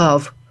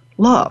of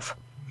love.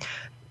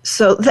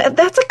 So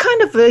that's a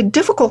kind of a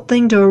difficult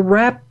thing to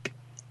wrap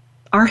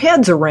our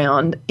heads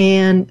around.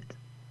 And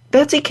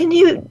Betsy, can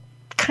you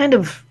kind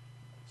of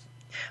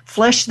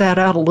flesh that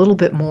out a little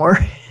bit more?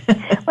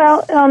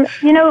 Well,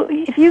 if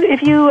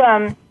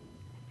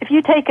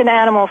you take an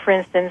animal, for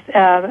instance,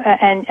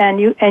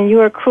 and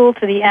you are cruel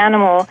to the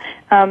animal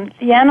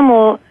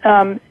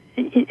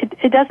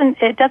it doesn't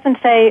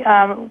say,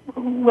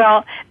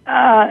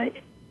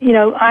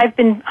 I've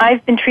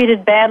been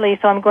treated badly,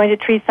 so I'm going to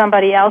treat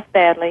somebody else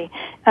badly.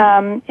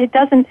 It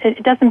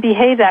doesn't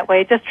behave that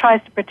way. It just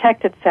tries to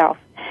protect itself,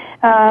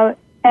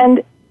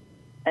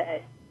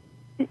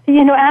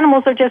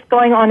 animals are just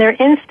going on their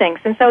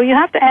instincts, and so you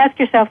have to ask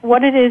yourself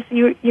what it is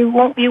you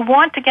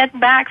want to get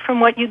back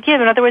from what you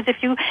give. In other words,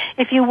 if you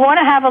want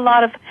to have a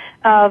lot of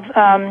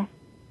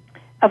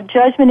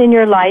judgment in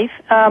your life,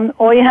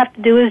 all you have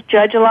to do is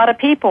judge a lot of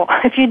people.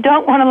 If you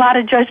don't want a lot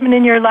of judgment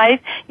in your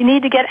life, you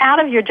need to get out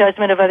of your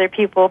judgment of other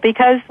people,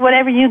 because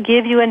whatever you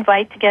give, you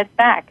invite to get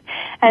back.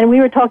 And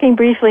we were talking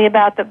briefly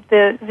about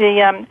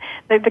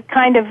the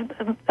kind of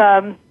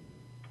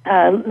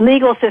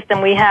legal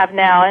system we have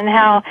now, and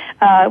how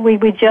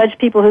we judge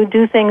people who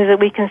do things that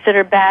we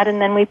consider bad, and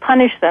then we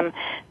punish them.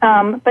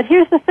 But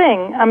here's the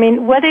thing: I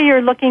mean, whether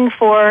you're looking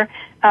for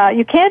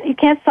you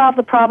can't solve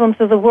the problems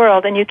of the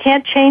world, and you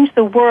can't change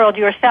the world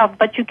yourself,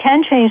 but you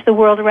can change the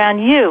world around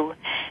you.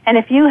 And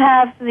if you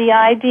have the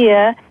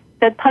idea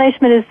that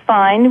punishment is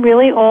fine,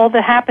 really all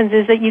that happens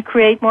is that you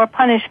create more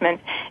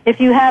punishment. If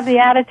you have the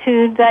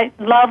attitude that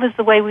love is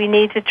the way we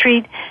need to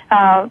treat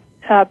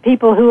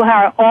people who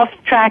are off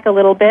track a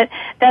little bit,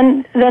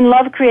 then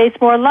love creates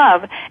more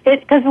love.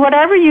 Because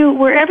wherever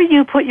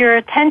you put your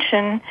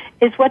attention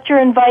is what you're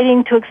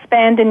inviting to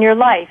expand in your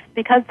life.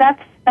 Because that's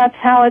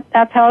how it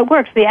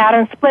works. The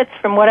atom splits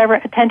from whatever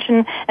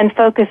attention and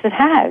focus it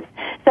has.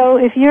 So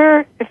if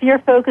you're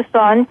focused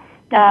on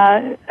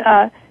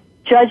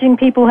judging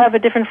people who have a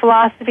different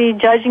philosophy,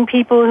 judging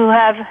people who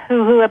have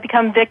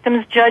become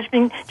victims,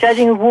 judging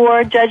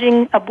war,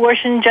 judging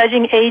abortion,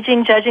 judging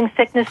aging, judging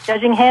sickness,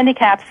 judging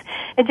handicaps,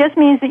 it just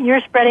means that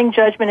you're spreading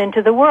judgment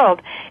into the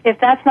world. If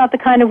that's not the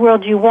kind of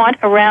world you want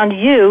around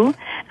you,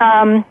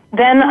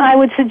 then I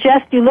would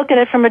suggest you look at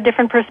it from a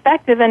different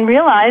perspective and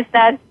realize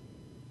that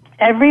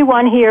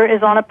everyone here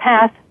is on a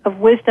path of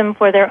wisdom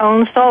for their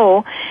own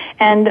soul,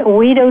 and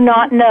we do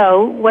not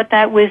know what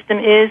that wisdom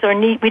is,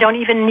 we don't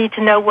even need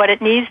to know what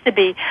it needs to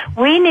be.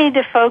 We need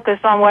to focus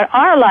on what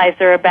our lives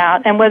are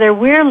about and whether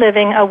we're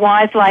living a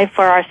wise life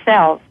for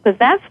ourselves, because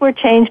that's where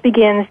change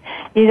begins.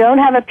 You don't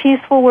have a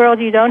peaceful world,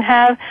 you don't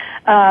have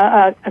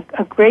a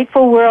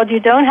grateful world, you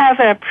don't have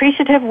an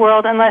appreciative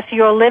world unless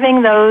you're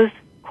living those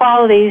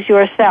qualities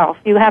yourself.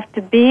 You have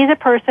to be the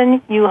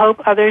person you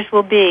hope others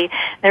will be.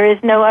 There is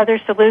no other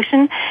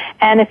solution.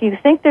 And if you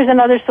think there's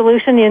another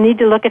solution, you need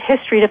to look at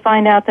history to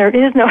find out there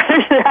is no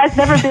other. There has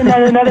never been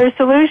another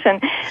solution.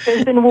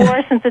 There's been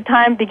war since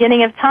the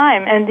beginning of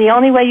time. And the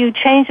only way you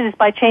change it is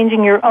by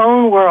changing your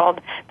own world,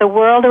 the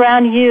world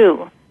around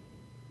you.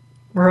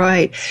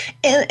 Right.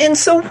 And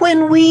so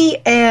when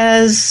we,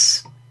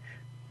 as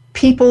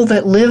people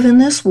that live in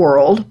this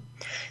world,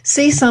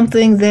 see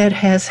something that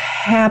has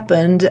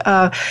happened,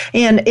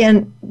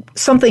 and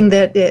something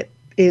that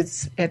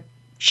is,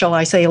 shall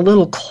I say, a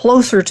little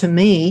closer to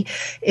me,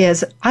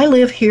 is I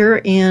live here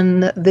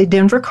in the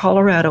Denver,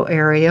 Colorado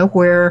area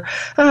where,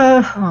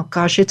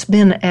 it's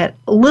been a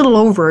little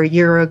over a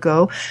year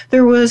ago,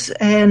 there was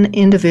an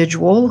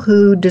individual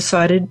who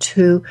decided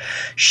to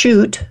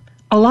shoot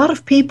a lot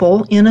of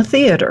people in a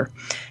theater.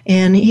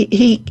 And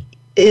he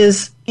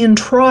is in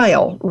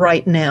trial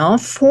right now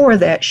for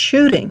that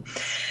shooting.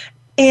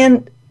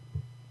 And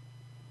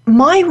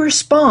my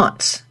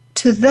response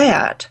to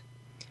that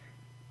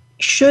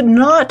should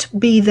not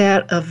be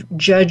that of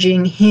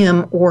judging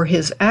him or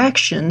his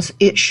actions.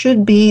 It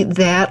should be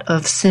that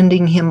of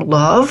sending him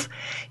love.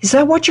 Is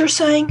that what you're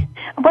saying?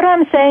 What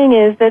I'm saying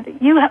is that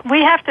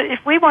we have to,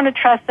 if we want to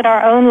trust that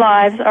our own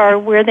lives are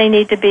where they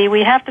need to be,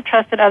 we have to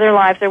trust that other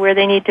lives are where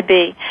they need to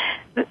be.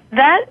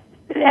 That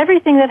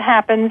everything that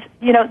happens,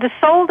 the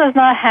soul does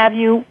not have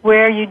you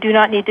where you do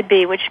not need to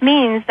be, which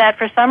means that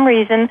for some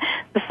reason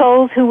the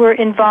souls who were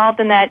involved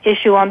in that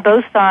issue on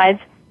both sides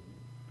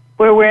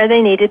were where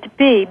they needed to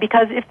be,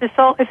 because if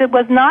it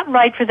was not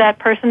right for that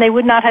person, they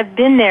would not have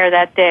been there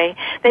that day.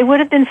 They would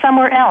have been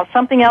somewhere else.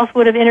 Something else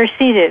would have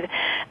interceded.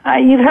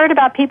 You've heard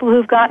about people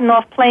who've gotten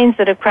off planes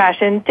that have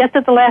crashed, and just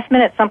at the last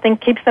minute, something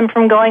keeps them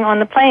from going on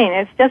the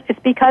plane. It's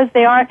because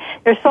their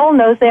soul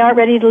knows they aren't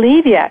ready to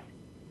leave yet.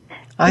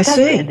 I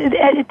see.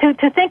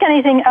 To think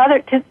anything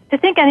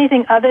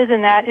other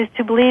than that is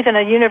to believe in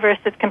a universe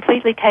that's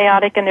completely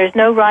chaotic and there's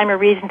no rhyme or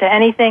reason to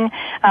anything,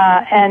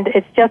 and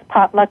it's just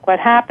potluck what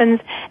happens,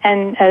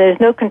 and there's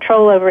no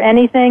control over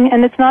anything,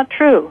 and it's not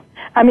true.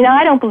 I mean,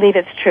 I don't believe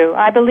it's true.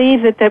 I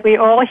believe that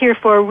we're all here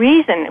for a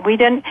reason. We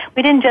didn't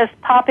just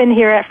pop in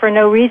here for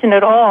no reason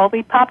at all.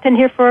 We popped in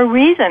here for a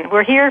reason.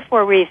 We're here for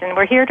a reason.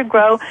 We're here to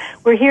grow.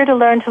 We're here to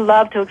learn to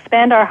love, to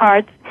expand our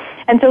hearts.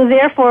 And so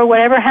therefore,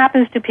 whatever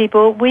happens to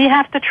people, we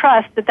have to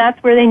trust that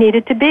that's where they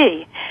needed to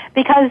be.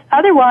 Because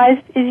otherwise,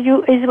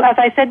 as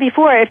I said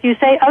before, if you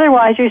say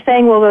otherwise, you're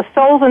saying, well, the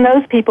souls in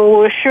those people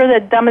were sure the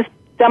dumbest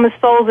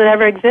souls that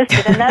ever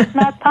existed, and that's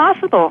not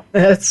possible.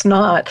 That's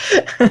not.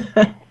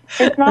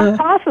 It's not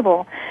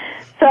possible.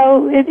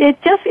 So it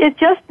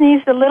just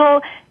needs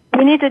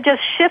we need to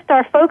just shift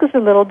our focus a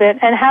little bit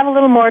and have a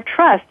little more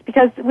trust,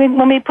 because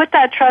when we put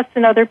that trust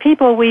in other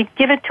people, we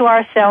give it to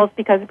ourselves,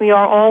 because we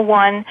are all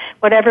one.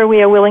 Whatever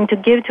we are willing to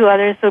give to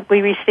others, that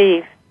we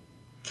receive.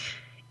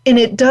 And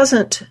it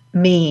doesn't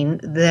mean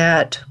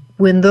that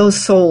when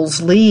those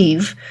souls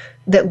leave,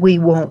 that we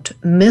won't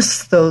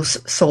miss those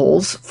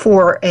souls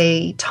for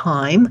a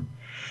time.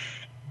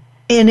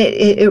 And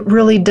it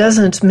really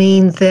doesn't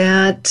mean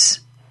that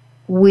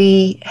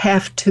we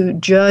have to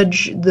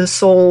judge the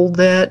soul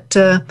that,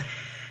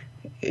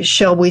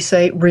 shall we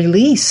say,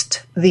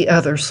 released the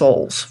other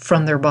souls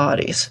from their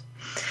bodies.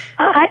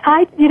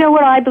 You know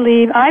what I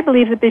believe? I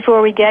believe that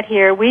before we get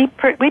here, we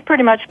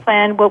pretty much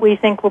plan what we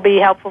think will be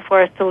helpful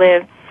for us to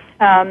live.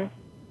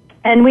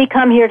 And we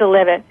come here to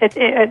live it. But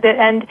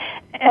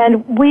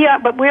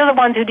we're the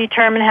ones who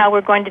determine how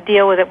we're going to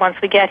deal with it once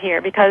we get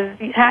here, because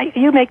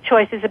you make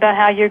choices about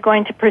how you're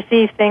going to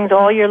perceive things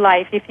all your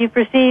life. If you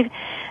perceive,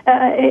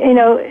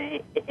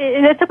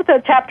 that's what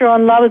the chapter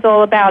on love is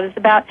all about. It's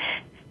about,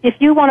 if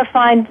you want to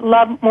find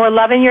more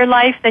love in your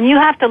life, then you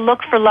have to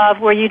look for love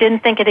where you didn't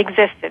think it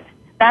existed.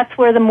 That's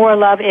where the more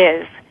love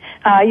is.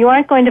 You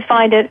aren't going to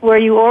find it where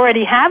you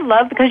already have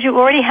love, because you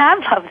already have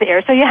love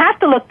there. So you have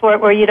to look for it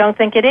where you don't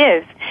think it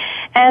is.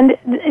 And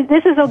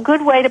this is a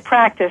good way to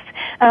practice.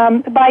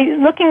 By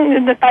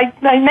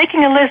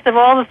making a list of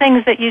all the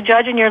things that you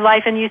judge in your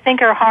life and you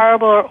think are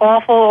horrible or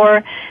awful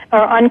or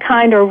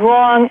unkind or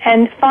wrong,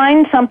 and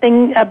find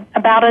something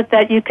about it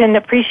that you can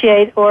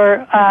appreciate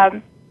or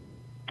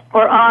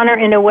honor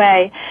in a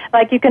way.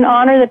 Like, you can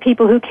honor the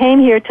people who came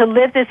here to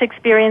live this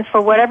experience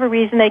for whatever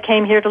reason they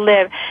came here to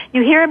live.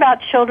 You hear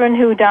about children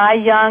who die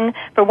young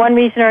for one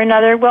reason or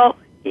another. Well,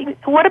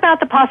 what about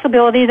the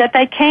possibility that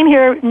they came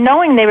here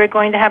knowing they were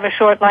going to have a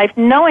short life,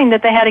 knowing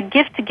that they had a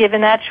gift to give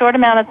in that short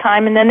amount of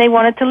time, and then they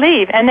wanted to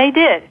leave, and they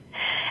did.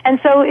 And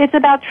so it's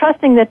about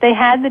trusting that they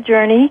had the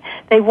journey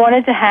they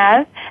wanted to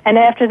have, and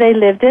after they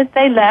lived it,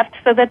 they left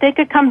so that they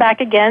could come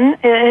back again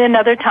in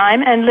another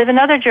time and live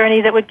another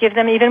journey that would give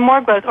them even more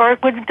growth, or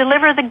it would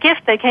deliver the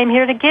gift they came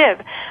here to give.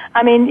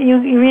 I mean,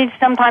 you read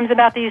sometimes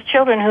about these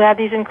children who have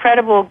these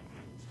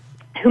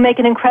who make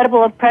an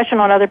incredible impression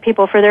on other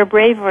people for their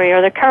bravery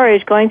or their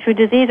courage going through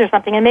disease or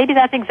something. And maybe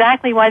that's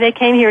exactly why they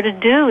came here to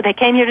do. They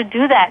came here to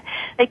do that.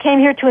 They came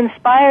here to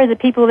inspire the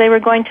people they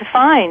were going to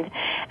find.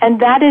 And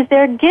that is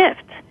their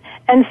gift.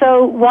 And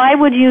so why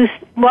would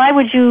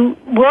you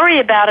worry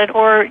about it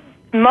or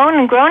moan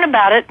and groan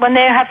about it when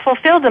they have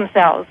fulfilled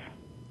themselves?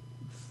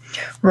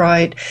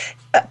 Right.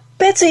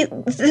 Betsy,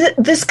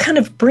 this kind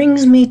of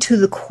brings me to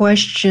the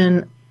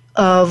question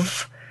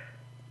of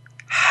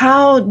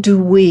how do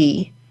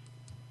we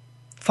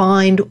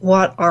find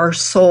what our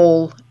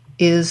soul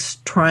is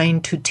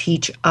trying to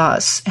teach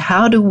us?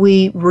 How do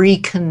we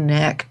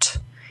reconnect,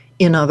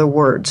 in other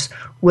words,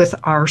 with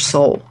our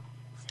soul?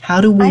 How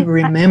do we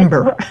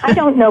remember? I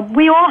don't know.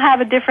 We all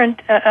have a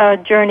different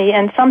journey,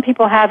 and some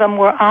people have a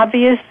more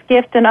obvious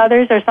gift than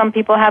others, or some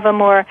people have a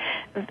more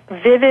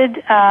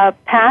vivid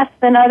past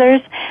than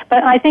others.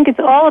 But I think it's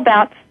all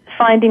about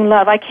finding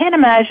love. I can't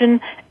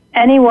imagine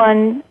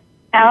anyone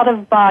out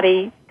of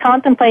body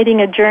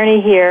contemplating a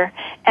journey here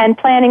and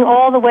planning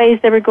all the ways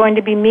they were going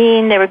to be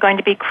mean, they were going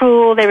to be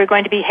cruel, they were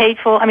going to be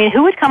hateful. I mean,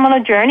 who would come on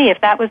a journey if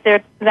that was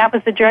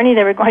the journey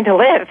they were going to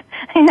live?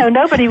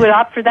 Nobody would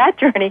opt for that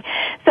journey.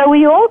 So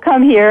we all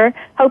come here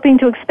hoping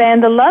to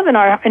expand the love in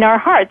our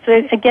hearts,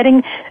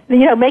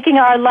 making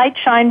our light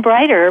shine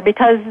brighter,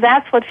 because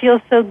that's what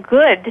feels so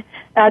good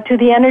to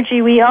the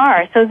energy we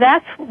are. So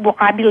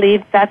I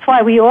believe that's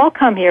why we all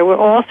come here. We're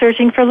all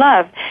searching for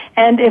love.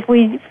 And if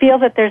we feel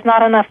that there's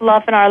not enough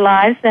love in our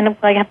lives, then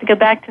I have to go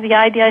back to the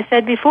idea I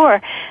said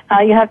before.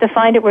 You have to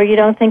find it where you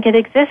don't think it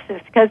exists.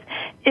 Because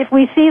if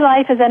we see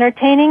life as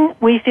entertaining,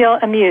 we feel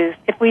amused.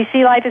 If we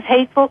see life as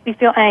hateful, we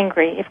feel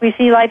angry. If we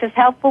see life as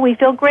helpful, we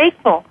feel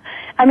grateful.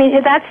 I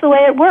mean, that's the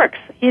way it works.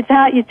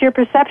 It's your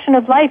perception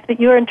of life that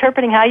you're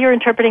interpreting. How you're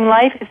interpreting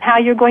life is how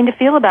you're going to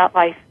feel about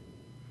life.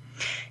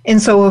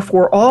 And so if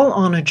we're all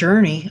on a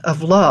journey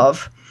of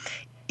love,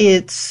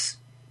 it's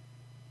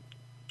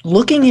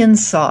looking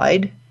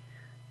inside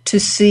to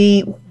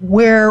see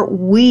where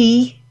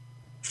we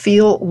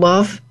feel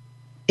love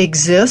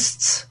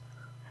exists.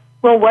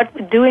 Well,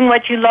 doing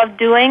what you love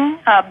doing,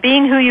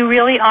 being who you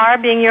really are,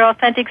 being your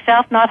authentic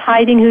self, not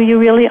hiding who you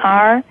really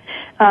are,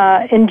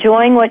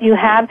 enjoying what you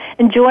have,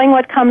 enjoying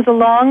what comes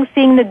along,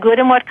 seeing the good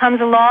in what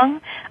comes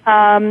along.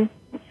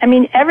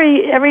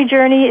 Every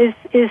journey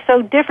is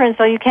so different,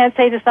 so you can't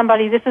say to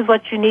somebody, this is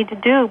what you need to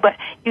do, but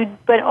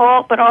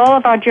all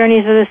of our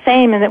journeys are the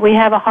same, in that we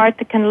have a heart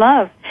that can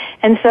love.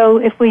 And so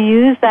if we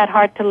use that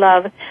heart to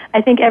love,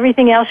 I think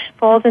everything else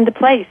falls into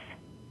place.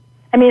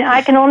 I mean,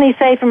 I can only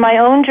say from my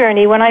own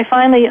journey, when I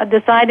finally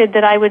decided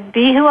that I would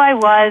be who I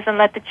was and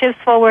let the chips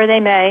fall where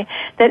they may,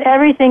 that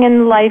everything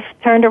in life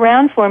turned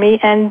around for me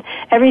and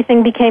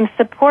everything became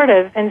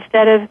supportive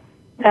instead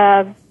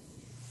of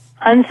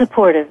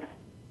unsupportive.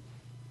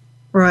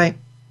 Right.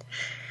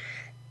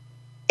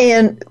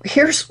 And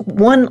here's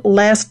one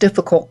last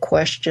difficult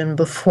question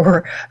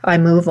before I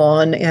move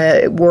on.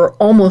 We're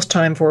almost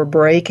time for a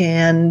break,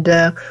 and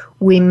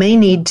we may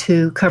need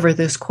to cover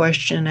this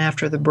question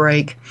after the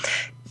break.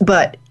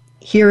 But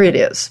here it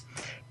is.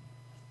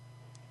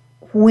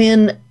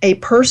 When a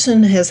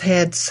person has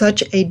had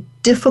such a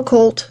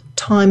difficult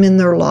time in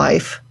their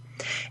life,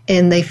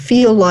 and they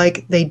feel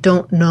like they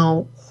don't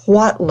know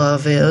what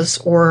love is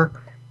or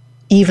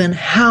even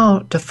how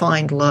to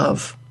find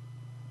love,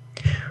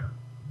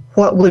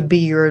 what would be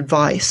your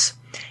advice?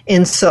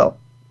 And so,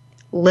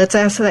 let's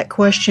ask that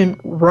question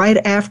right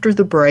after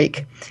the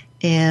break,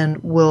 and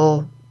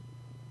we'll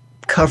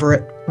cover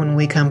it when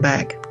we come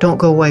back. Don't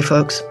go away,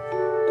 folks.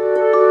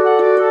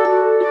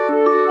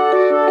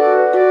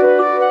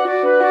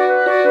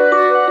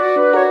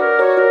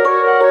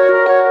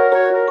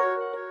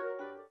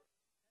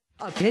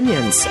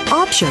 Opinions,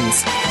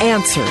 options,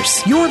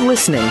 answers. You're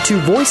listening to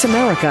Voice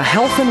America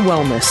Health and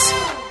Wellness.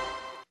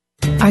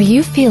 Are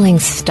you feeling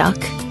stuck?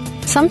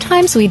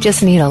 Sometimes we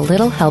just need a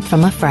little help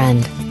from a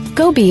friend.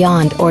 Go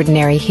beyond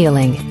ordinary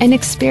healing and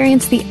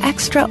experience the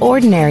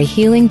extraordinary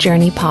healing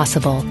journey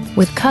possible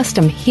with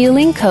custom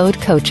Healing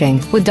Code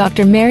coaching with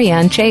Dr.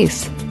 Marianne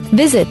Chase.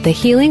 Visit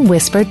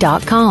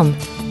thehealingwhisper.com.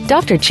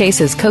 Dr.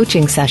 Chase's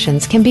coaching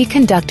sessions can be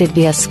conducted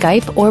via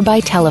Skype or by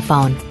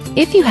telephone.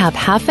 If you have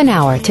half an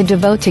hour to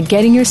devote to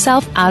getting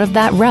yourself out of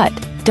that rut,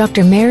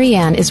 Dr.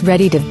 Marianne is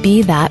ready to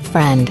be that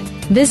friend.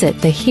 Visit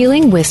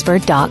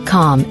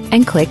thehealingwhisper.com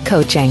and click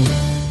coaching.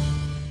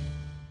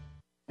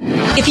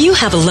 If you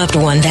have a loved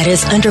one that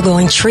is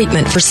undergoing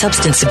treatment for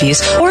substance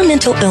abuse or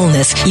mental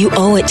illness, you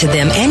owe it to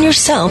them and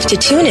yourself to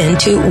tune in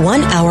to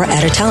 1 Hour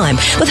at a Time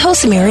with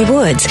host Mary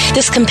Woods.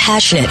 This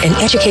compassionate and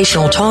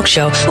educational talk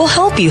show will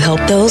help you help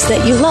those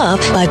that you love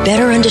by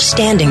better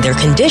understanding their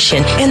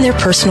condition and their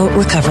personal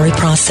recovery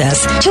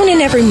process. Tune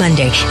in every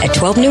Monday at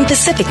 12 noon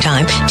Pacific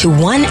Time to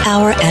 1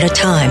 Hour at a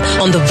Time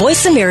on the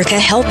Voice America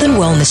Health and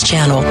Wellness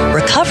channel.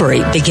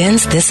 Recovery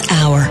begins this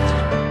hour.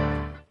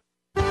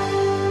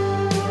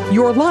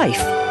 Your life,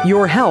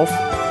 your health,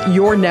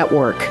 your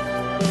network.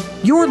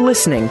 You're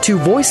listening to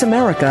Voice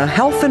America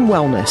Health and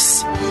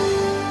Wellness.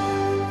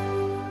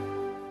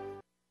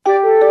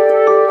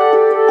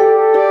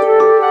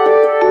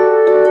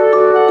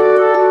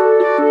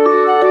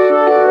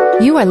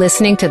 You are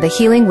listening to The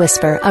Healing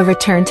Whisper, A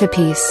Return to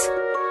Peace.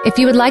 If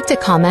you would like to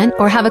comment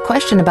or have a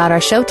question about our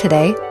show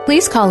today,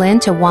 please call in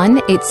to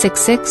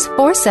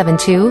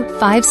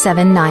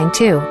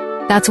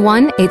 1-866-472-5792. That's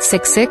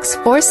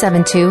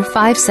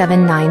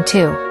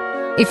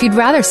 1-866-472-5792. If you'd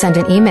rather send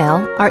an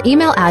email, our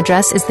email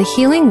address is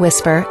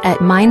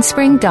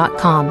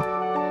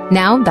thehealingwhisper@mindspring.com.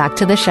 Now back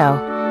to the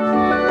show.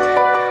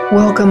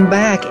 Welcome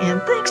back,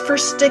 and thanks for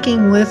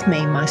sticking with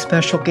me. My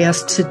special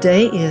guest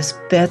today is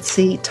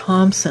Betsy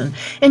Thompson.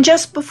 And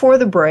just before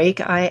the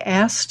break, I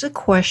asked a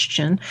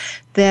question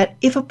that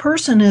if a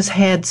person has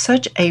had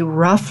such a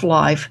rough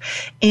life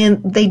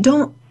and they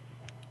don't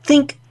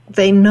think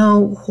they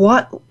know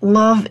what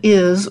love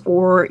is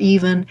or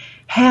even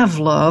have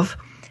love,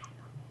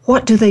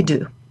 what do they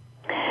do?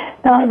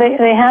 No,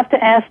 they have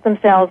to ask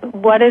themselves,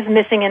 what is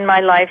missing in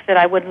my life that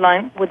I would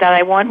like, that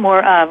I want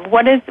more of?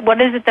 What is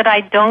it that I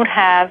don't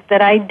have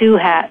that I do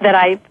have, that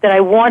I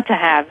want to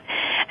have?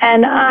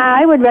 And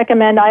I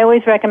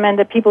always recommend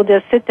that people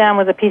just sit down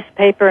with a piece of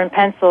paper and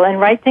pencil and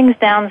write things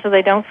down so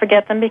they don't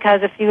forget them,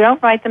 because if you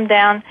don't write them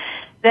down,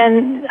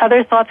 then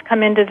other thoughts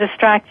come in to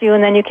distract you,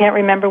 and then you can't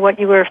remember what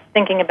you were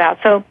thinking about.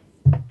 So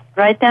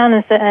write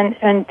down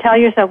and tell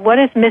yourself, what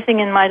is missing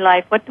in my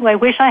life? What do I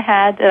wish I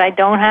had that I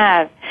don't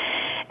have?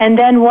 And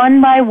then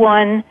one by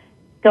one,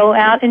 go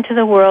out into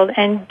the world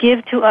and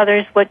give to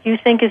others what you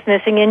think is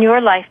missing in your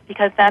life,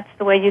 because that's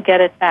the way you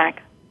get it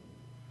back.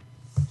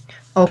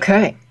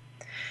 Okay.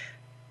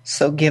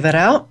 So give it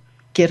out,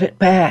 get it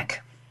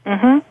back.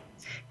 Mm-hmm.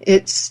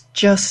 It's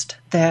just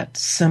that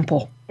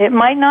simple. It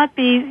might not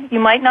be, you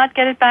might not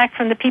get it back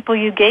from the people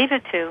you gave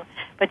it to,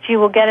 but you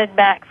will get it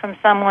back from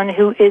someone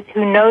who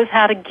knows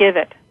how to give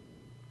it.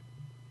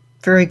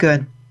 Very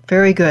good.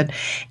 Very good.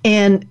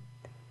 And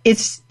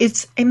it's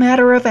a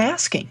matter of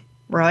asking,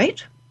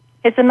 right?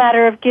 It's a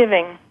matter of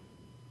giving.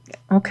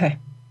 Okay.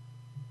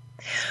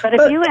 But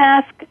if you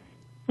ask,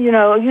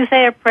 you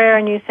say a prayer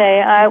and you say,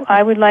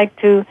 I would like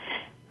to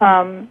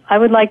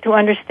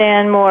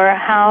understand more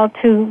how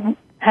to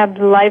have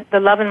the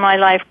love in my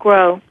life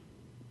grow.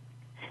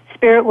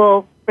 Spirit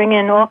will bring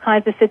in all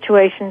kinds of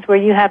situations where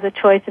you have the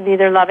choice of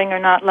either loving or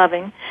not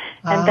loving,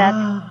 and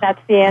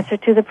that's the answer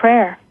to the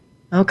prayer.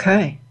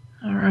 Okay.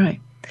 All right.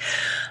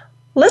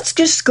 Let's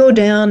just go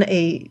down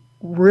a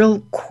real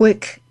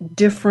quick,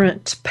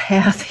 different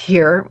path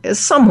here,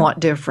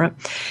 somewhat different.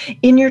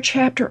 In your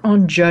chapter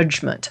on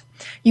judgment,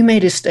 you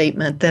made a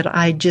statement that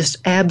I just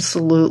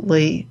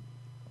absolutely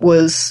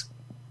was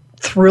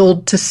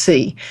thrilled to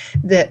see,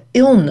 that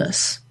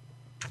illness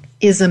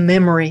is a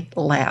memory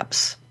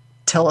lapse.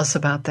 Tell us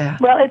about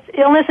that. Well,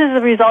 illness is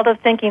the result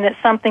of thinking that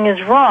something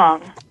is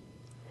wrong,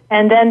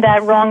 and then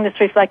that wrongness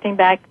reflecting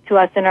back to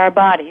us in our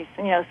bodies.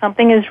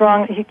 Something is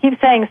wrong. You keep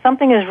saying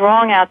something is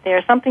wrong out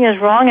there. Something is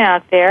wrong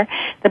out there.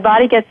 The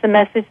body gets the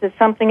message that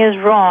something is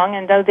wrong,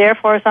 and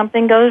therefore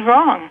something goes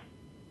wrong.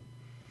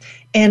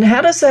 And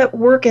how does that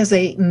work as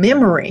a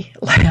memory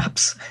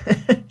lapse?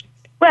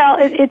 Well,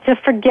 it's a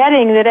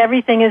forgetting that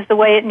everything is the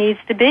way it needs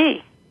to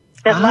be.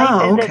 That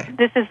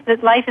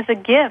life is a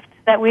gift.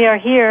 That we are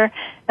here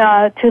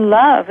to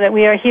love. That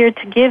we are here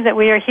to give. That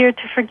we are here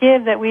to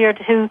forgive. That we are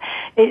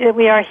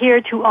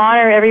here to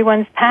honor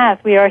everyone's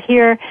path. We are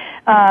here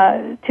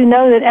to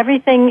know that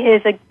everything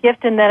is a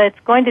gift, and that it's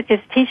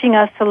teaching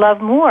us to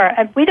love more.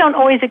 And we don't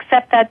always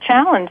accept that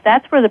challenge.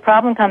 That's where the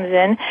problem comes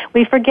in.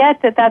 We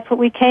forget that that's what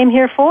we came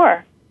here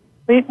for.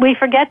 We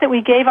forget that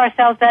we gave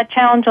ourselves that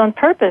challenge on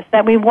purpose,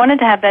 that we wanted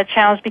to have that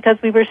challenge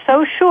because we were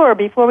so sure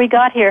before we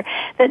got here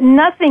that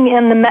nothing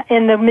in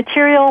the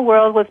material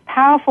world was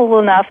powerful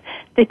enough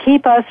to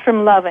keep us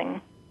from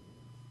loving.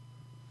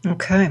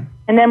 Okay.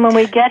 And then when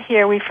we get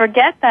here, we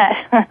forget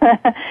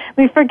that.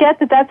 We forget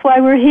that that's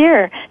why we're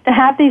here, to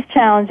have these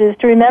challenges,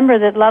 to remember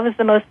that love is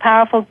the most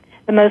powerful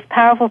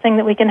thing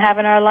that we can have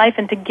in our life,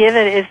 and to give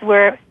it is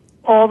where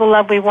all the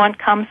love we want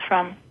comes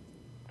from,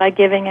 by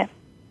giving it.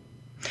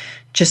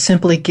 Just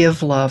simply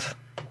give love.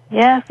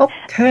 Yes.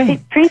 Okay.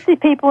 Treat the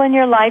people in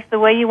your life the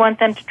way you want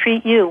them to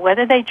treat you.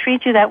 Whether they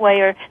treat you that way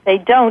or they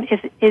don't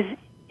is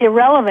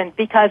irrelevant,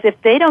 because if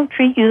they don't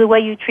treat you the way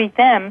you treat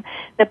them,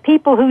 the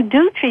people who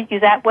do treat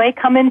you that way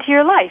come into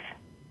your life.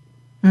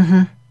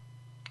 Mm-hmm.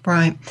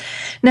 Right.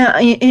 Now,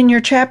 in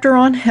your chapter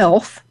on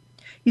health,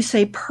 you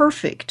say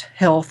perfect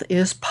health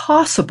is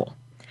possible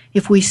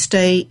if we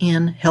stay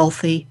in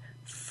healthy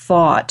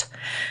thought.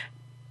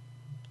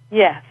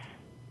 Yes.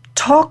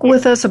 Talk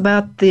with us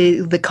about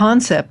the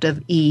concept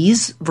of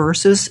ease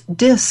versus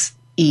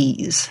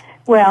dis-ease.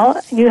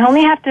 Well, you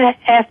only have to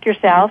ask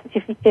yourself,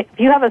 if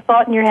you have a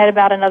thought in your head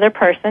about another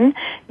person,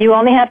 you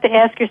only have to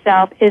ask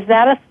yourself, is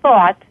that a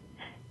thought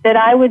that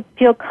I would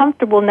feel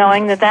comfortable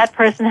knowing that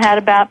person had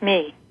about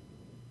me?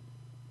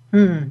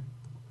 I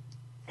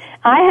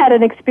had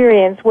an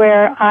experience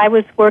where I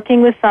was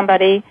working with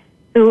somebody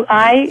who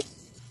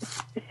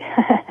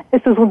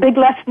this was a big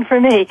lesson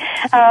for me.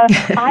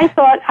 I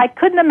thought, I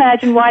couldn't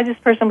imagine why this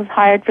person was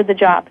hired for the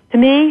job. To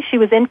me, she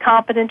was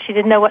incompetent. She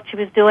didn't know what she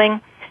was doing.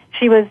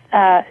 She was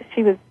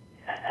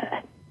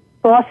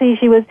bossy.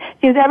 She was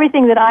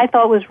everything that I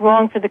thought was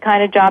wrong for the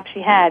kind of job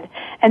she had.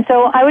 And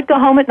so I would go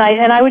home at night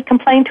and I would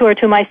complain to her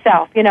to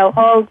myself,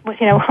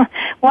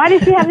 why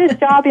does she have this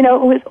job? It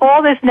was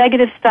all this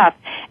negative stuff.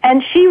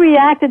 And she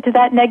reacted to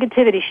that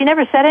negativity. She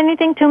never said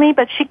anything to me,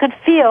 but she could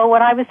feel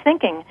what I was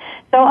thinking.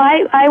 So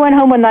I went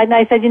home one night and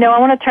I said, I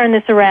want to turn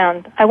this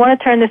around. I want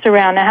to turn this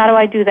around. Now, how do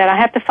I do that? I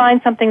have to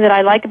find something that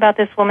I like about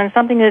this woman,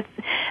 something that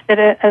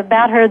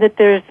about her that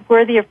there's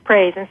worthy of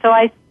praise. And so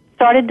I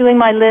started doing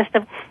my list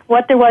of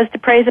what there was to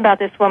praise about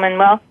this woman.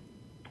 Well,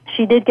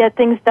 she did get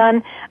things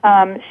done.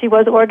 She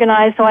was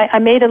organized. So I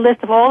made a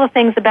list of all the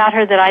things about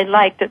her that I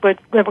liked that were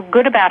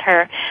good about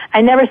her.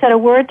 I never said a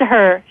word to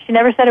her. She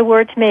never said a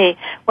word to me.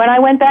 When I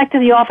went back to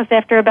the office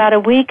after about a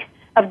week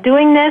of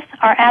doing this,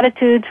 our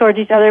attitude towards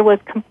each other was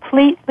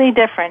completely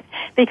different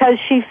because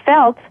she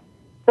felt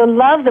the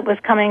love that was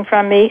coming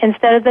from me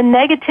instead of the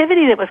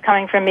negativity that was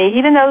coming from me.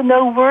 Even though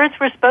no words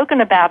were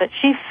spoken about it,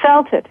 she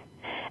felt it.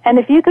 And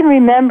if you can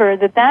remember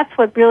that that's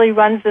what really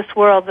runs this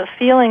world, the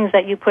feelings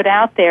that you put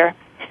out there,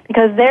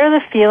 because they're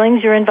the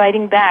feelings you're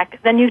inviting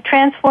back, then you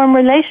transform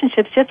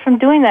relationships just from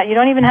doing that. You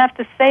don't even have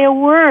to say a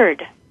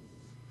word.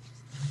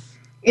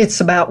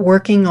 It's about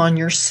working on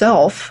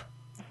yourself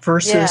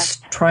versus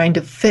trying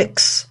to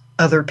fix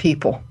other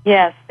people.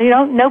 Yes.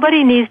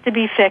 Nobody needs to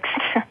be fixed.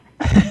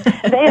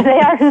 They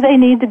are who they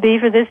need to be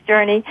for this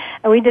journey,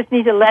 and we just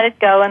need to let it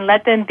go and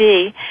let them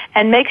be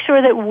and make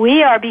sure that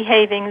we are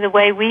behaving the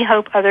way we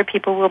hope other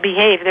people will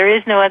behave. There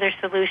is no other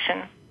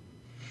solution.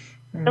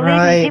 Believe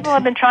me, people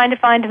have been trying to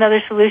find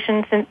another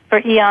solution for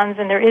eons,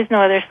 and there is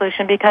no other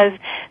solution because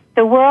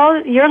the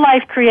world, your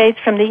life creates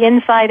from the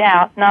inside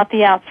out, not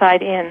the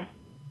outside in.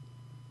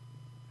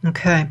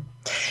 Okay.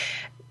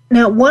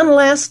 Now, one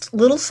last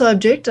little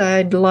subject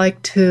I'd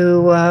like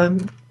to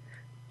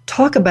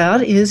talk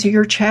about is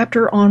your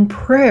chapter on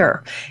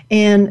prayer.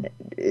 And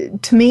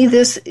to me,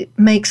 this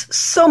makes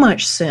so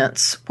much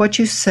sense, what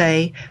you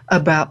say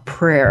about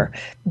prayer,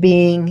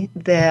 being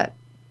that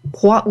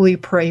what we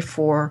pray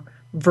for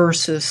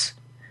versus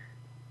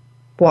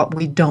what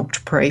we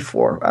don't pray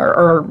for.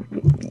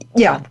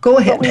 Go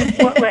ahead.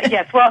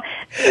 Yes, well,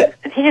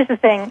 here's the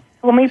thing.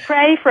 When we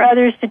pray for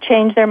others to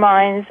change their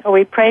minds, or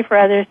we pray for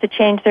others to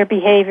change their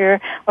behavior,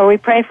 or we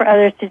pray for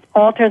others to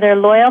alter their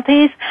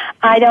loyalties,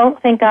 I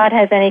don't think God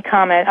has any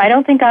comment. I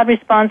don't think God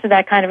responds to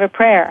that kind of a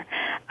prayer.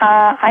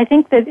 I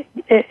think that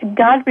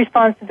God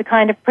responds to the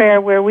kind of prayer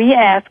where we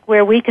ask,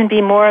 where we can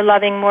be more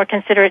loving, more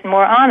considerate, and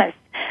more honest.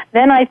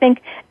 Then I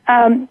think,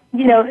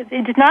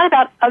 it's not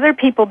about other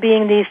people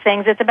being these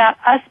things. It's about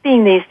us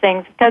being these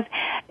things. Because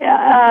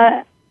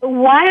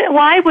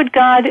why would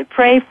God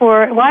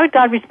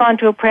respond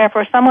to a prayer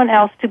for someone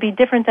else to be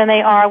different than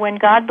they are when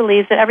God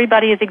believes that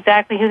everybody is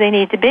exactly who they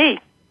need to be?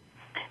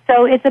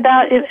 So it's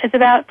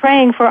about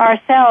praying for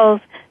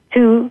ourselves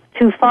to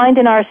find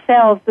in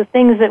ourselves the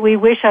things that we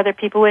wish other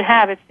people would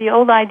have. It's the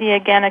old idea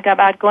again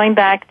about going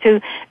back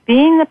to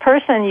being the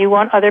person you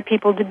want other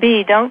people to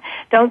be. Don't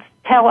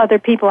tell other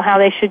people how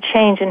they should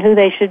change and who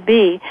they should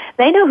be.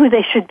 They know who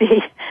they should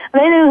be.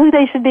 They know who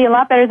they should be a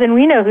lot better than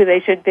we know who they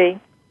should be.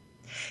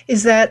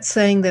 Is that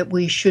saying that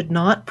we should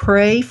not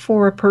pray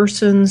for a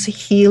person's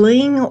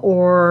healing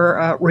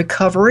or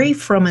recovery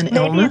from an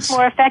illness? Maybe it's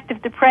more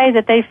effective to pray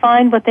that they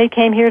find what they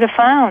came here to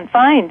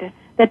find,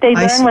 that they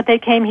learn what they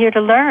came here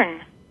to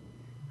learn.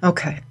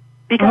 Okay.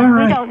 Because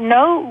we don't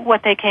know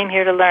what they came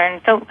here to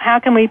learn. So how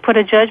can we put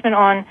a judgment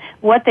on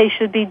what they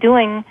should be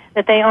doing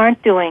that they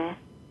aren't doing?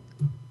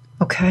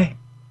 Okay.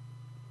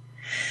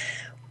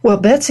 Well,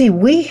 Betsy,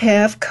 we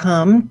have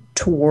come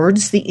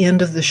towards the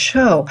end of the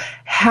show.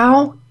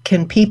 How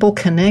can people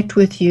connect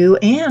with you,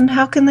 and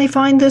how can they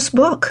find this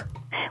book?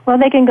 Well,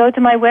 they can go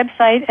to my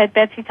website at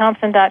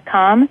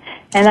BetsyThompson.com,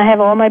 and I have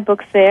all my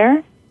books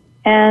there.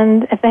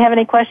 And if they have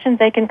any questions,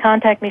 they can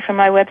contact me from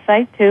my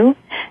website, too.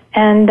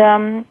 And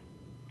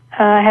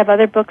I have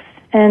other books,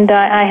 and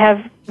I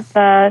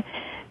have...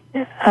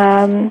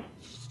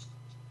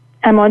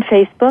 I'm on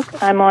Facebook,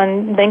 I'm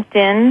on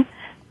LinkedIn,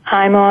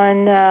 I'm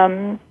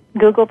on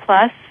Google+.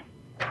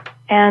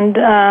 And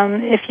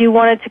if you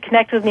wanted to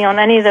connect with me on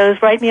any of those,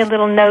 write me a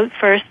little note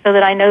first so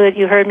that I know that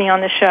you heard me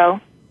on the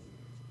show.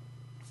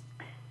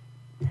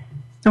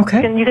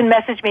 Okay. You can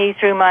message me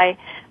through my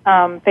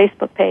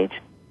Facebook page.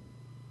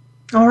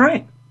 All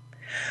right.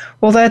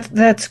 Well,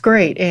 that's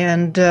great.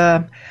 And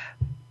I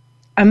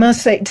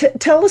must say,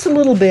 tell us a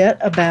little bit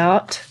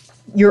about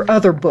your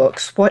other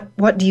books.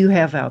 What do you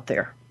have out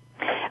there?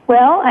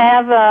 Well, I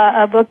have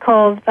a book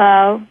called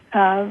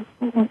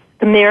The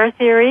Mirror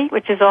Theory,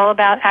 which is all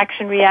about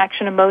action,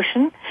 reaction,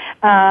 emotion.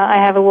 I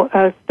have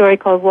a story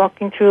called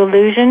Walking Through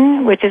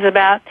Illusion, which is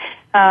about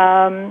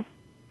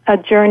a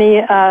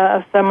journey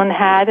of someone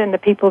had and the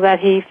people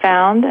that he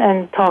found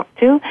and talked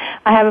to.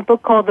 I have a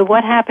book called The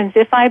What Happens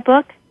If I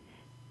book,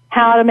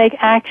 how to make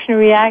action,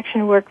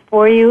 reaction work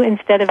for you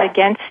instead of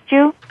against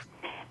you.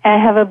 And I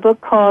have a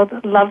book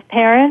called Love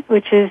Parent,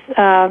 which is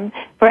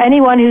for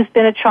anyone who's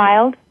been a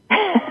child.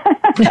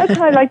 That's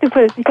how I like to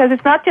put it, because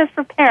it's not just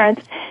for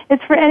parents,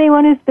 it's for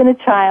anyone who's been a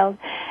child.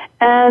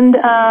 And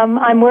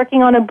I'm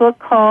working on a book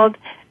called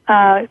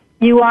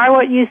You Are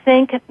What You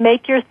Think,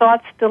 Make Your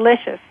Thoughts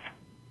Delicious.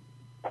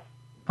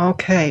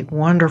 Okay,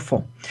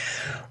 wonderful.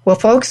 Well,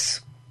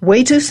 folks,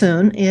 way too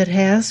soon. It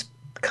has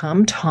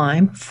come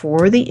time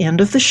for the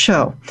end of the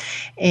show.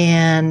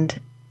 And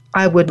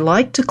I would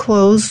like to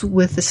close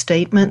with a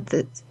statement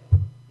that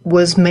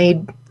was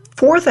made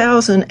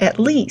at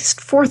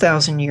least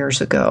 4,000 years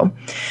ago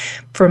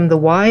from the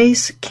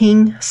wise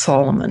King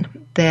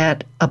Solomon,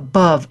 that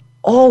above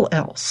all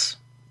else,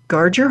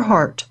 guard your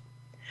heart,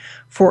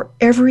 for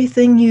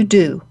everything you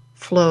do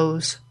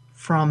flows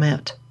from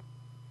it.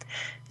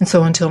 And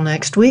so until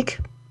next week,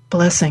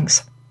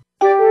 blessings.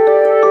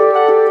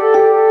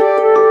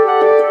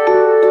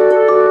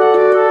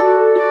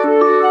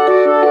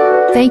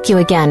 Thank you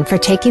again for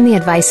taking the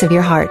advice of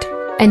your heart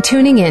and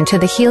tuning in to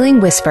The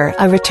Healing Whisper,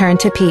 A Return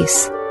to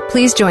Peace.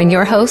 Please join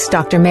your host,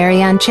 Dr.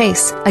 Marianne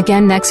Chase,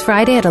 again next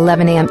Friday at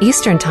 11 a.m.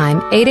 Eastern Time,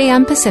 8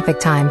 a.m. Pacific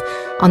Time,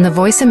 on the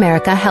Voice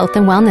America Health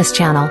and Wellness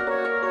Channel.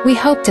 We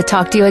hope to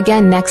talk to you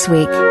again next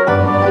week.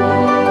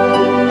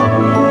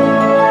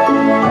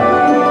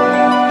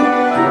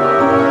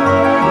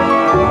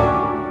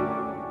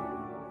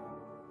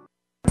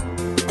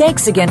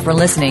 Thanks again for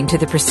listening to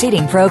the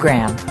preceding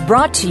program,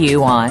 brought to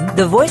you on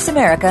the Voice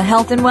America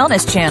Health and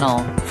Wellness Channel.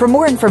 For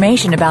more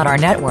information about our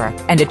network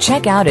and to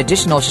check out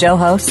additional show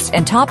hosts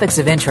and topics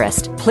of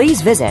interest,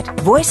 please visit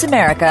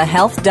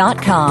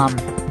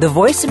voiceamericahealth.com. The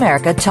Voice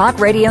America Talk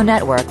Radio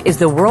Network is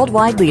the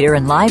worldwide leader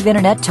in live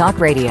Internet talk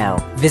radio.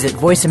 Visit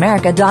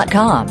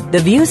voiceamerica.com. The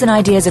views and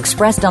ideas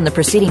expressed on the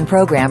preceding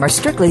program are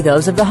strictly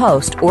those of the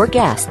host or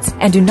guests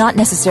and do not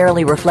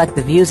necessarily reflect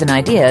the views and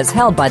ideas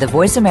held by the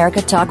Voice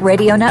America Talk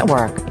Radio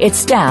Network, its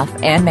staff,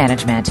 and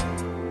management.